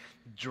just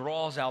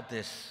draws out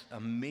this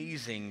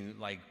amazing,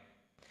 like,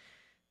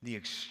 the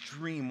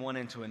extreme one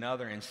into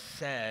another, and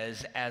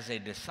says, as a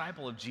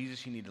disciple of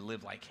Jesus, you need to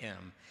live like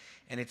him.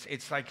 And it's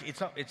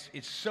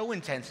so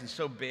intense and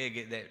so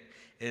big that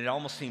it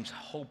almost seems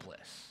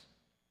hopeless.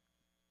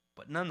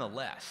 But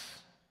nonetheless,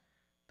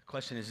 the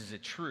question is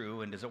it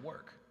true, and does it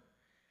work?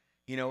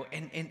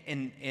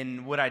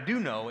 And what I do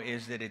know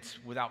is that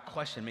it's without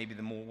question maybe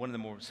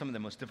some of the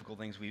most difficult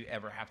things we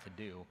ever have to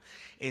do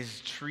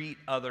is treat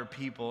other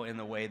people in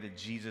the way that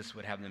Jesus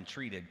would have them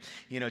treated.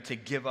 To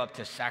give up,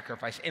 to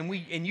sacrifice, and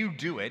you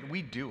do it.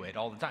 We do it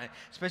all the time,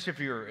 especially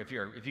if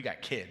you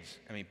got kids.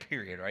 I mean,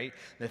 period, right?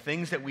 The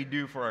things that we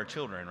do for our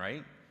children,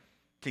 right?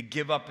 To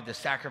give up, to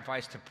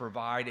sacrifice, to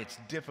provide, it's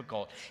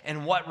difficult.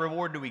 And what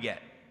reward do we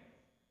get?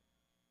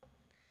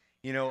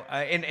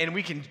 And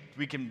we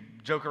can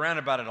joke around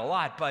about it a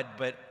lot, but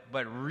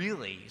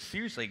really,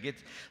 seriously,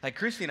 like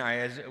Christy and I,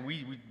 as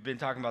we've been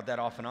talking about that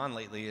off and on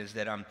lately, is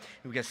that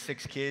we got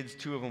 6 kids,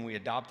 2 of them we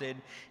adopted,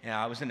 and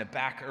I was in the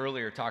back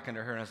earlier talking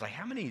to her, and I was like,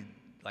 how many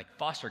like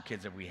foster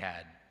kids have we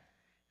had?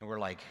 And we're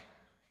like,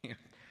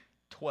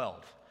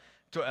 12.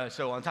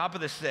 So on top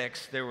of the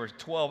 6, there were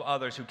 12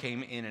 others who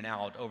came in and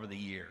out over the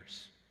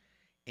years.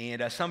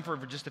 And some for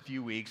just a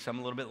few weeks, some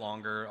a little bit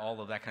longer,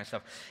 all of that kind of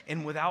stuff.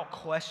 And without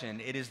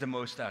question, it is the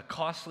most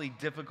costly,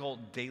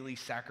 difficult daily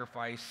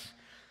sacrifice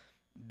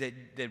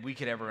that we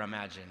could ever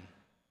imagine.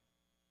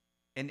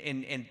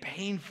 And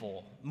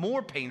painful,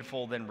 more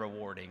painful than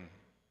rewarding.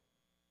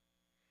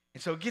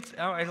 And so it gets,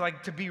 I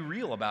like to be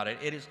real about it.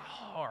 It is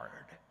hard.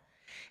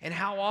 And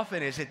how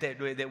often is it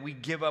that we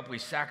give up, we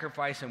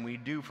sacrifice, and we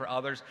do for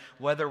others,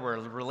 whether we're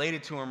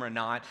related to them or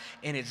not,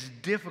 and it's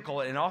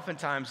difficult, and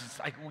oftentimes it's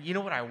like, you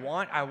know what I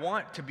want? I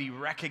want to be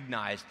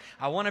recognized.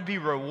 I want to be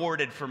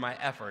rewarded for my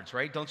efforts,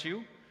 right? Don't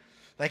you?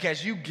 Like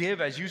as you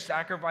give, as you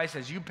sacrifice,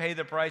 as you pay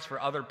the price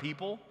for other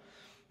people,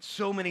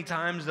 so many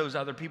times those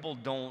other people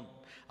don't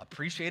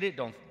appreciate it,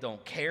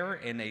 don't care,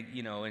 and they,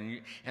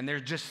 and there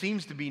just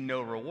seems to be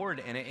no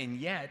reward in it. And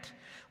yet,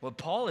 what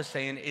Paul is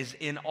saying is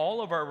in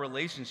all of our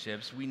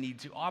relationships, we need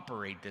to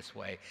operate this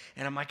way.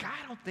 And I'm like,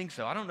 I don't think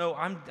so. I don't know.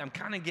 I'm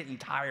kind of getting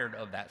tired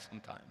of that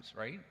sometimes,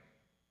 right?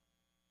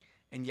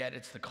 And yet,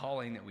 it's the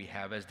calling that we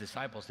have as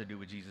disciples to do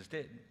what Jesus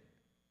did.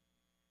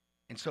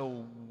 And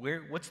so,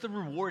 what's the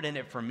reward in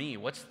it for me?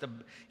 What's the,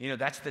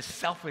 that's the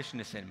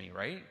selfishness in me,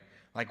 right?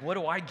 Like, what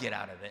do I get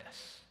out of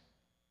this?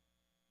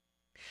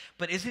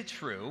 But is it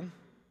true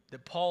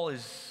that Paul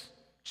is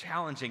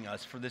challenging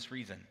us for this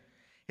reason?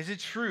 Is it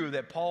true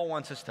that Paul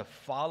wants us to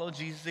follow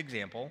Jesus'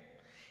 example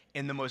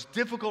in the most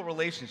difficult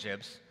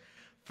relationships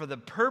for the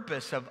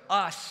purpose of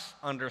us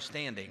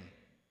understanding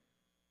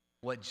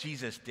what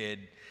Jesus did?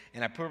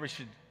 And I probably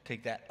should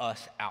take that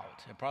us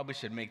out. I probably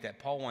should make that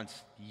Paul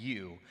wants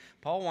you.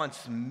 Paul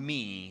wants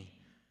me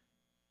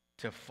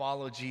to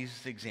follow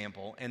Jesus'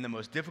 example in the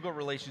most difficult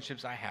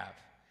relationships I have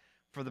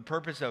for the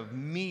purpose of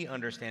me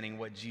understanding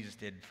what Jesus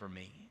did for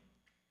me.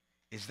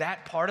 Is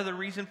that part of the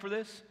reason for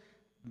this?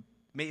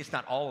 Maybe it's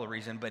not all the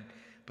reason,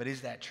 but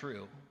is that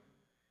true?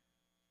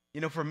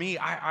 For me,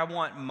 I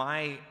want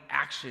my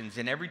actions,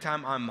 and every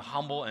time I'm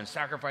humble and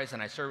sacrifice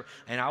and I serve,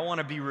 and I want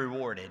to be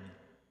rewarded.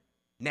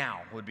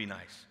 Now would be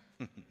nice.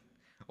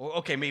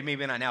 Okay, maybe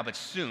not now, but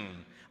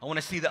soon. I want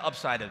to see the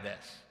upside of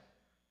this.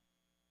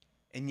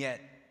 And yet,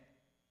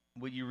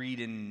 what you read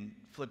in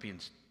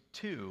Philippians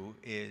 2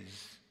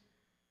 is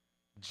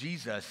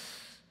Jesus'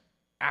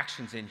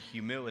 actions in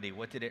humility.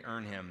 What did it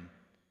earn him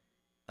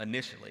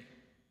initially?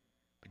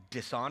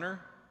 Dishonor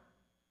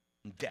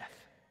and death.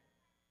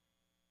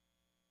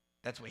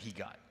 That's what he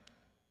got.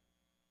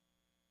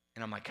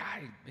 And I'm like,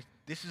 God,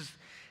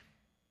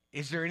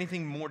 is there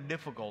anything more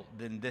difficult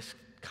than this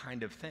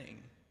kind of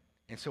thing?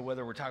 And so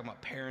whether we're talking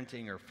about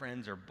parenting or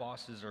friends or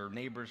bosses or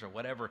neighbors or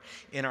whatever,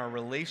 in our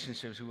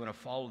relationships, we want to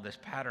follow this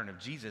pattern of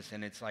Jesus.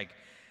 And it's like,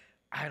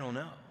 I don't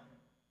know.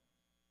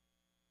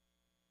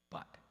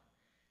 But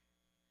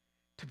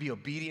to be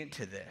obedient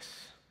to this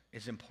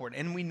is important.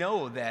 And we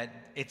know that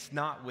it's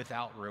not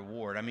without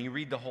reward. I mean, you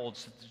read the whole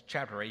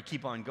chapter, right? You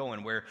keep on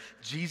going where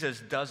Jesus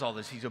does all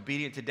this. He's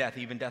obedient to death,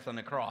 even death on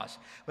the cross.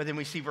 But then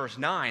we see verse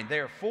 9,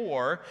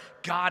 therefore,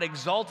 God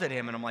exalted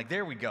him. And I'm like,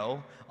 there we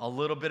go. A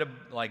little bit of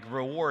like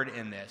reward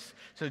in this.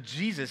 So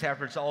Jesus,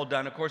 after it's all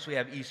done, of course, we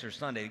have Easter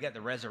Sunday. You got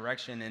the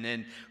resurrection and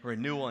then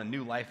renewal and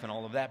new life and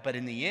all of that. But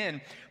in the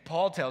end,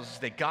 Paul tells us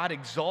that God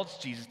exalts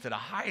Jesus to the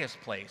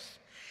highest place.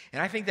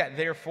 And I think that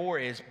therefore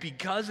is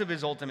because of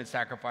his ultimate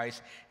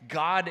sacrifice,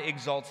 God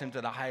exalts him to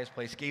the highest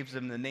place, gives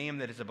him the name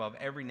that is above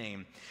every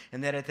name,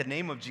 and that at the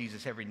name of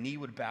Jesus, every knee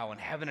would bow in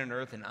heaven and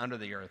earth and under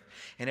the earth,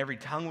 and every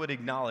tongue would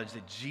acknowledge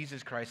that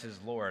Jesus Christ is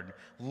Lord.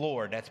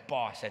 Lord, that's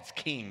boss, that's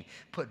king,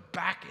 put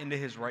back into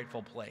his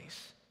rightful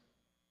place.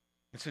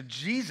 And so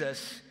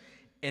Jesus,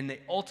 in the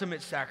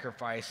ultimate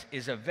sacrifice,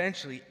 is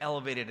eventually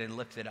elevated and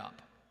lifted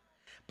up.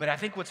 But I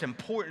think what's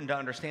important to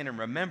understand and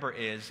remember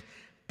is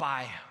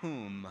by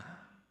whom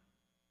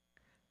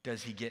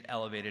does he get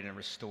elevated and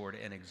restored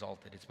and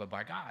exalted? It's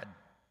by God.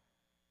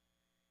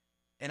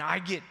 And I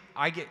get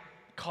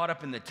caught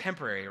up in the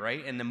temporary,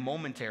 right? In the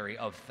momentary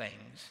of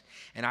things.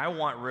 And I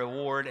want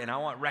reward and I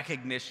want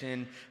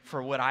recognition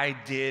for what I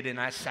did and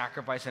I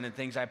sacrificed and the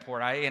things I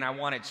poured. And I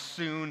want it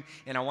soon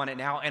and I want it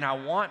now. And I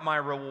want my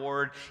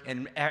reward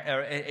and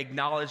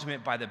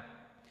acknowledgement by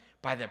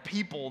the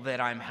people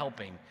that I'm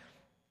helping.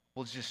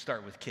 We'll just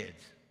start with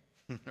kids,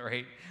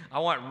 right? I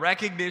want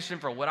recognition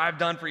for what I've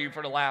done for you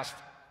for the last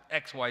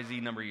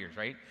XYZ number of years,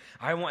 right?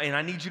 And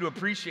I need you to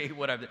appreciate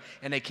what I've done.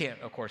 And they can't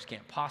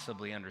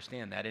possibly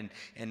understand that.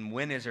 And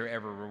when is there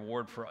ever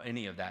reward for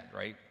any of that,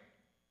 right?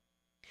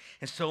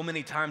 And so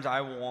many times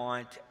I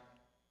want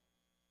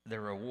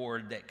the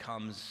reward that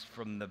comes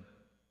from the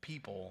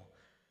people.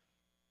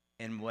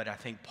 And what I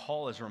think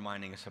Paul is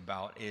reminding us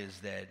about is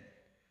that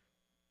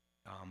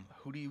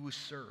who do you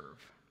serve?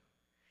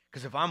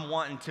 Because if I'm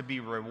wanting to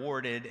be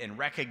rewarded and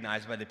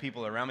recognized by the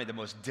people around me, the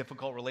most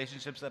difficult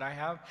relationships that I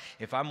have,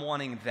 if I'm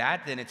wanting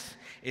that, then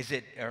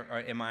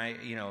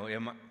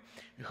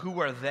who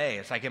are they?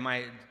 It's like, am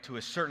I, to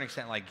a certain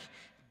extent, like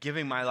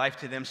giving my life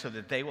to them so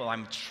that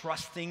I'm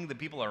trusting the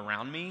people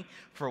around me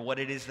for what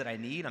it is that I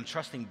need? I'm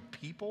trusting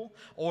people?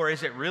 Or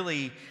is it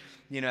really,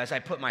 as I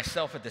put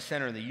myself at the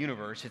center of the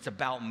universe, it's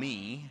about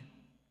me?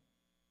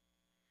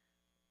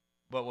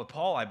 But what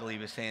Paul, I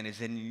believe, is saying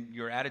is in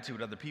your attitude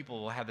with other people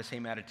will have the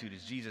same attitude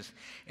as Jesus.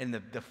 And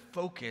the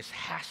focus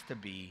has to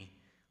be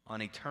on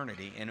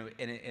eternity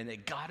and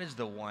that God is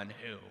the one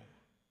who.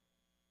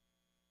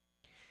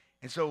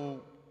 And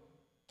so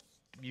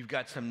you've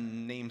got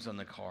some names on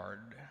the card.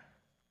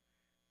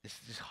 This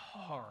is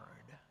hard,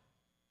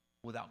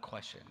 without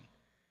question.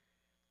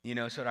 You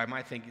know, so I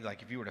might think,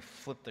 like, if you were to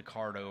flip the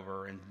card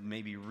over and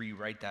maybe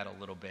rewrite that a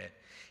little bit,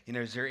 you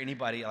know, is there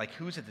anybody, like,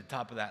 who's at the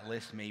top of that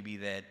list maybe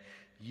that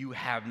you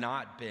have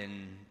not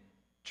been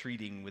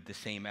treating with the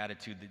same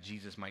attitude that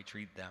Jesus might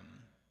treat them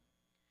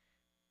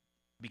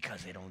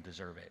because they don't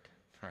deserve it,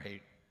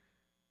 right?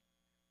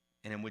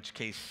 And in which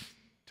case,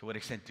 to what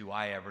extent do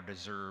I ever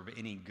deserve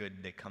any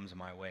good that comes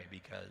my way?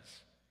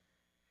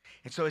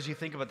 And so as you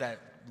think about that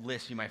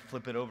list, you might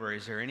flip it over.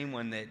 Is there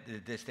anyone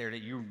that's there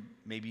that you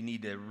maybe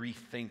need to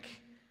rethink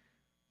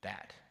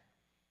that?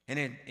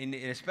 And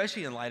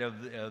especially in light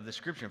of the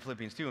scripture in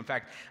Philippians 2. In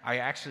fact, I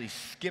actually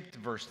skipped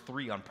verse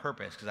 3 on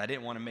purpose because I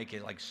didn't want to make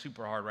it like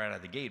super hard right out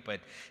of the gate. But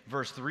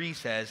verse 3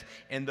 says,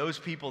 and those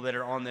people that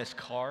are on this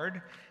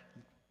card,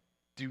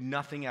 do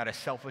nothing out of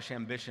selfish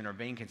ambition or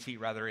vain conceit,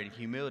 rather in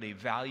humility,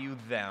 value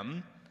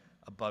them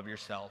above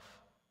yourself.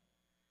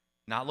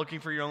 Not looking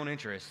for your own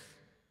interests,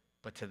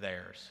 but to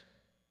theirs.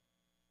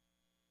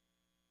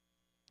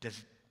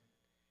 It's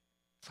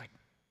like,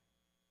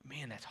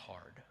 man, that's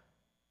hard.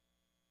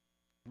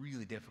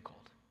 Really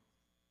difficult.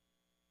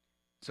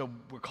 So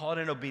we're called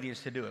in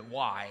obedience to do it.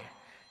 Why?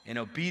 In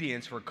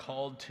obedience, we're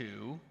called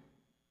to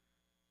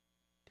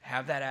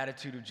have that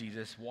attitude of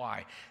Jesus.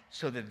 Why?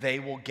 So that they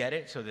will get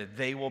it, so that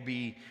they will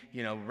be,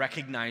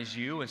 recognize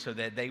you, and so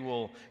that they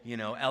will,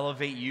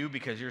 elevate you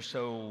because you're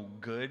so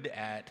good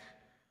at,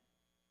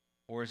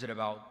 or is it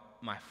about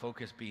my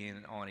focus being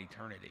on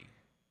eternity?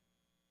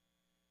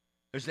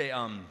 There's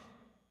an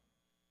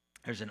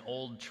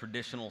old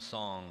traditional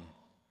song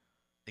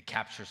that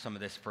captures some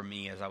of this for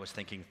me as I was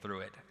thinking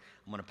through it.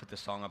 I'm going to put the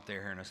song up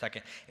there here in a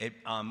second.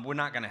 We're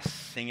not going to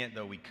sing it,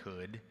 though we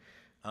could.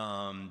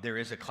 There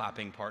is a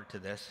clapping part to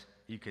this.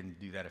 You can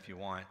do that if you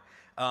want.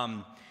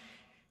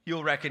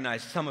 You'll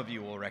recognize, some of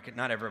you will recognize,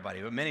 not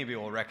everybody, but many of you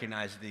will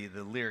recognize the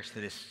lyrics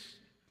to this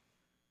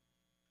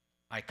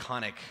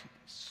iconic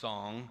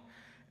song.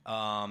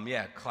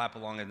 Clap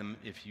along with them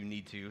if you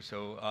need to.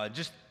 So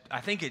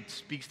I think it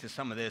speaks to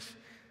some of this,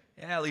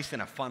 at least in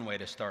a fun way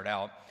to start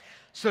out.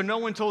 So no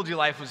one told you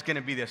life was going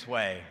to be this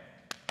way.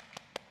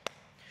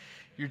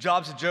 Your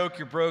job's a joke,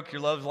 you're broke,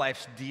 your love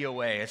life's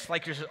DOA. It's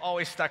like you're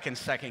always stuck in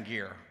second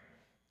gear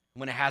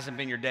when it hasn't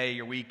been your day,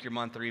 your week, your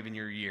month, or even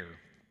your year.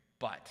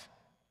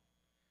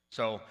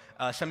 So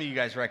some of you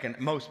guys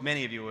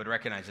many of you would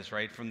recognize this,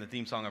 right, from the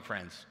theme song of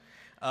Friends.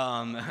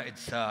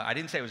 I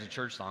didn't say it was a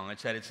church song. I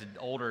said it's an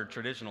older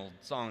traditional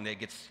song that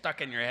gets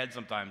stuck in your head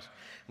sometimes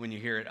when you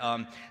hear it.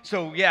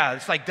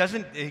 It's like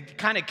it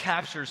kind of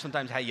captures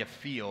sometimes how you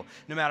feel.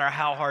 No matter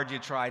how hard you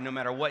try, no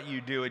matter what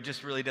you do, it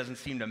just really doesn't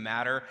seem to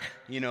matter.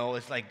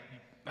 It's like,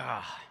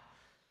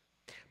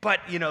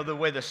 But, the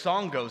way the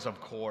song goes, of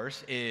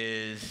course,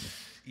 is,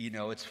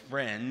 it's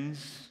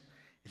friends.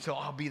 And so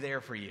I'll be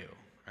there for you,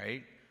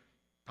 right?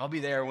 I'll be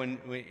there when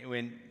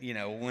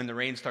the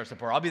rain starts to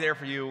pour. I'll be there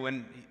for you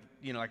when,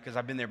 because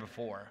I've been there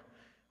before.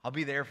 I'll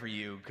be there for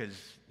you because,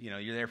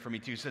 you're there for me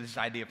too. So this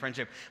idea of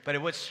friendship.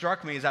 But what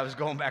struck me as I was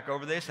going back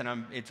over this,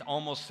 and it's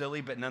almost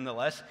silly, but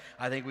nonetheless,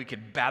 I think we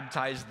could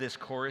baptize this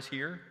chorus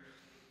here.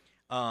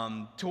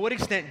 To what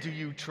extent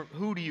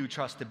who do you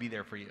trust to be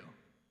there for you?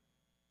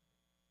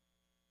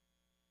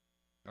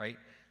 Right?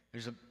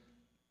 There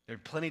are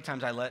plenty of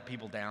times I let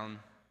people down.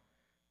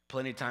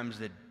 Plenty of times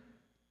that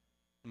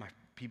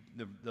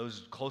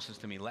those closest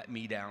to me let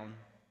me down.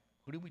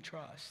 Who do we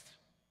trust?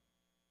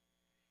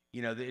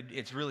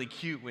 It's really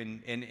cute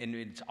and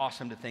it's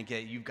awesome to think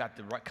that you've got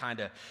the right kind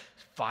of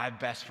 5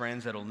 best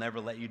friends that'll never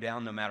let you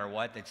down no matter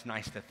what. It's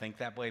nice to think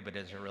that way, but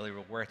is it really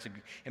where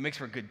it makes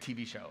for a good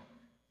TV show,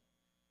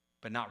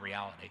 but not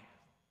reality.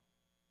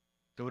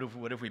 So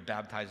what if we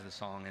baptize the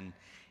song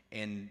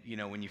and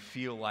when you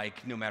feel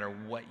like no matter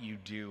what you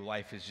do,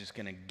 life is just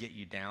going to get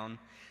you down,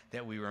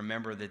 that we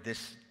remember that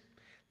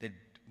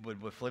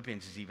what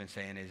Philippians is even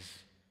saying is,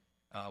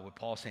 what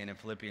Paul's saying in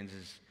Philippians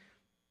is,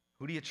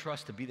 who do you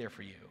trust to be there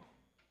for you?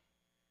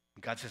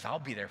 God says, I'll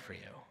be there for you.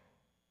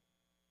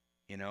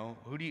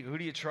 Who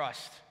do you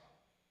trust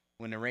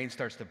when the rain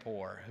starts to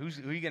pour? Who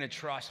are you going to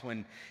trust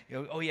when,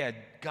 oh yeah,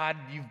 God,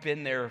 you've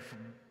been there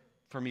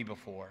for me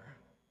before.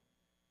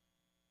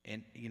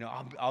 And,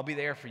 I'll be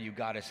there for you,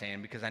 God is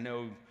saying, because I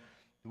know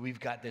we've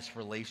got this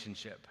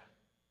relationship.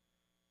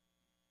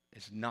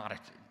 It's not a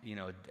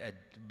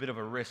bit of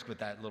a risk with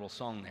that little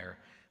song there,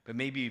 but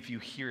maybe if you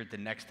hear it the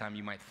next time,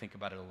 you might think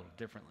about it a little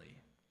differently.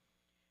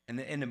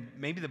 And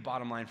maybe the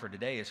bottom line for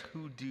today is,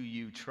 who do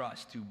you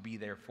trust to be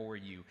there for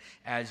you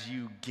as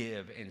you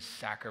give and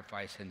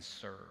sacrifice and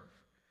serve?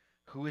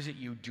 Who is it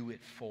you do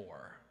it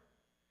for,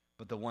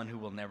 but the one who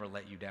will never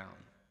let you down?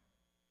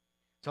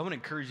 So I want to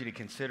encourage you to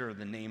consider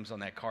the names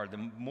on that card,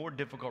 the more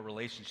difficult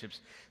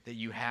relationships that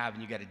you have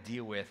and you got to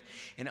deal with,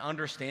 and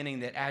understanding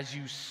that as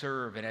you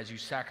serve and as you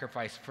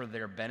sacrifice for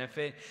their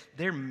benefit,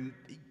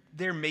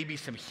 there may be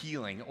some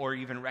healing or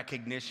even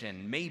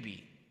recognition,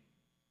 maybe,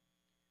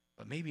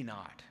 but maybe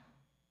not.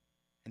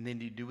 And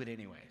then you do it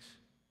anyways,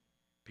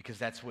 because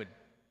that's what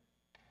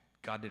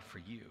God did for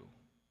you.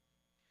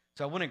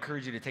 So I want to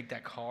encourage you to take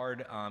that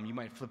card. You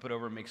might flip it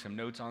over and make some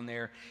notes on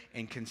there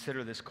and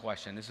consider this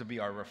question. This will be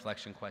our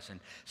reflection question.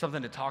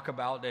 Something to talk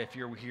about if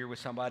you're here with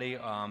somebody,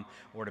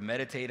 or to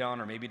meditate on,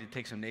 or maybe to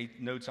take some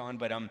notes on.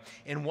 But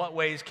in what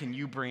ways can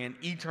you bring an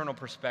eternal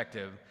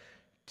perspective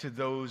to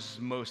those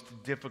most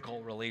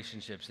difficult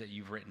relationships that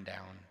you've written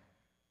down?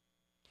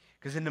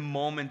 Because in the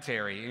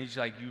momentary, it's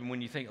like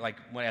when you think,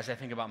 as I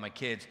think about my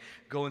kids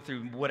going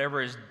through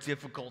whatever is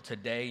difficult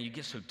today, you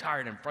get so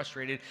tired and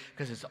frustrated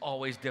because it's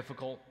always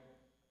difficult.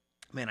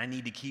 Man, I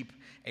need to keep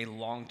a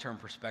long-term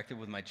perspective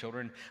with my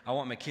children. I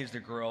want my kids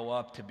to grow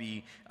up to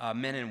be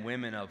men and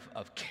women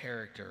of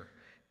character,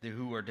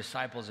 who are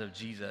disciples of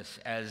Jesus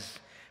as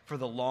for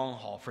the long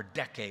haul, for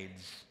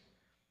decades.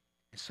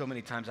 And so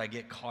many times I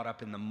get caught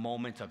up in the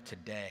moment of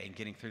today and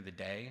getting through the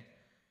day.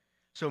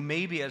 So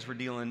maybe as we're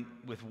dealing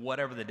with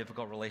whatever the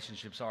difficult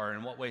relationships are,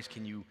 in what ways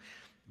can you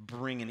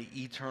bring an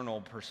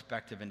eternal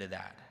perspective into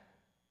that?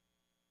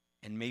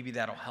 And maybe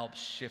that'll help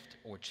shift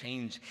or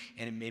change,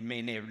 and it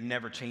may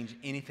never change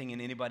anything in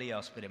anybody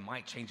else, but it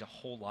might change a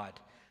whole lot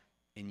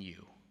in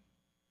you.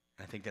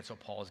 And I think that's what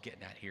Paul is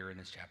getting at here in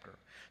this chapter.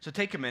 So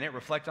take a minute,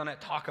 reflect on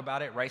it, talk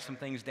about it, write some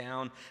things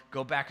down,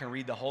 go back and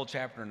read the whole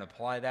chapter and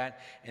apply that.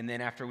 And then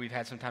after we've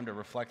had some time to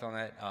reflect on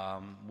that,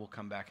 we'll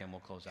come back and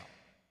we'll close out.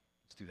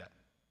 Let's do that.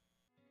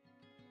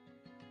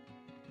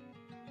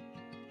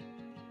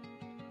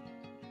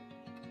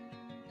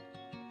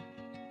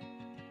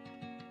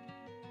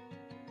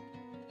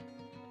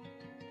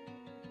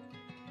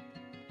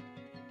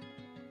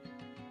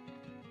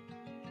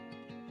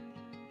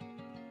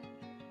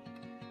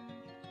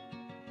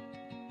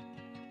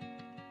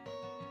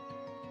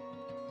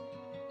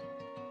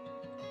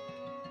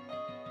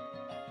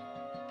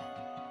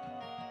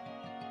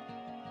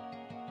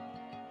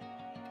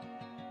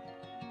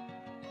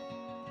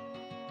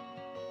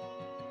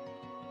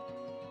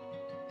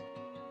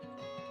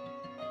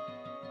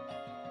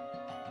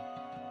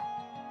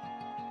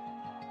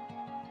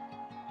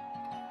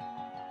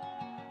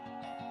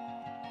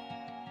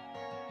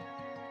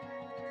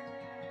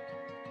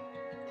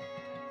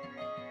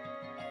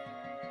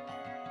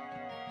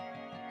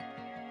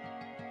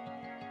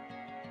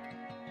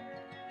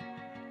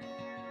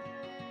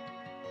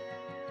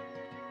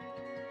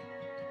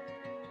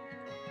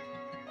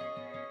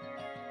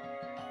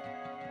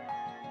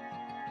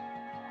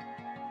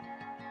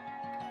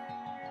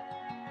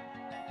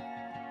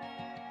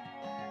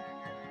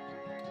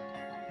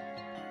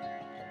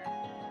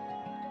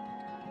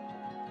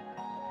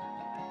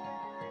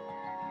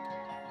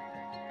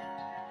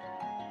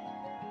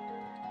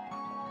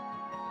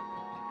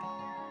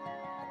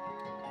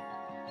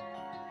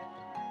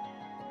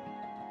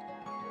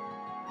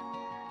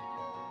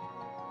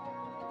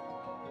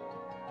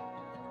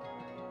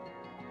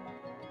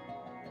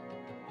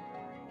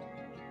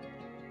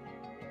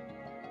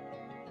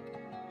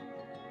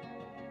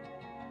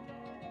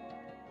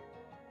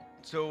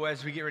 So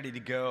as we get ready to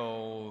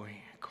go,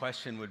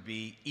 question would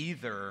be,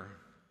 either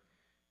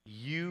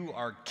you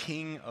are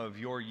king of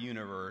your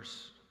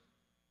universe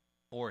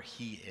or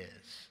he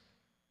is.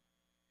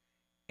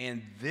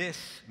 And this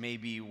may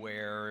be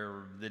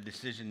where the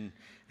decision,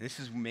 this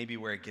is maybe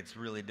where it gets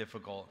really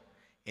difficult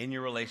in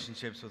your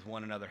relationships with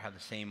one another. Have the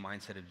same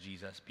mindset of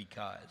Jesus,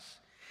 because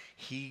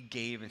he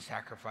gave and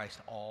sacrificed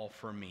all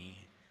for me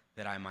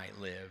that I might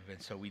live. And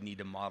so we need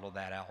to model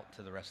that out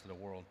to the rest of the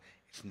world.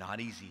 It's not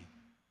easy.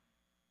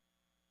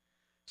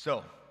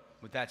 So,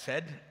 with that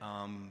said,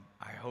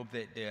 I hope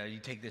that you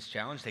take this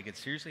challenge, take it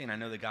seriously, and I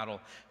know that God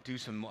will do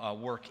some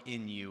work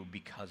in you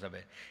because of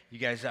it. You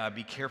guys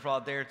be careful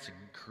out there. It's a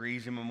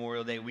crazy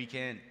Memorial Day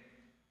weekend,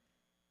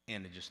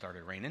 and it just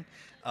started raining.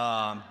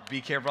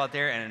 Be careful out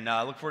there, and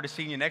look forward to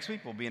seeing you next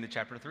week. We'll be into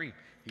chapter 3. You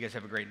guys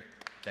have a great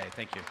day.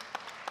 Thank you.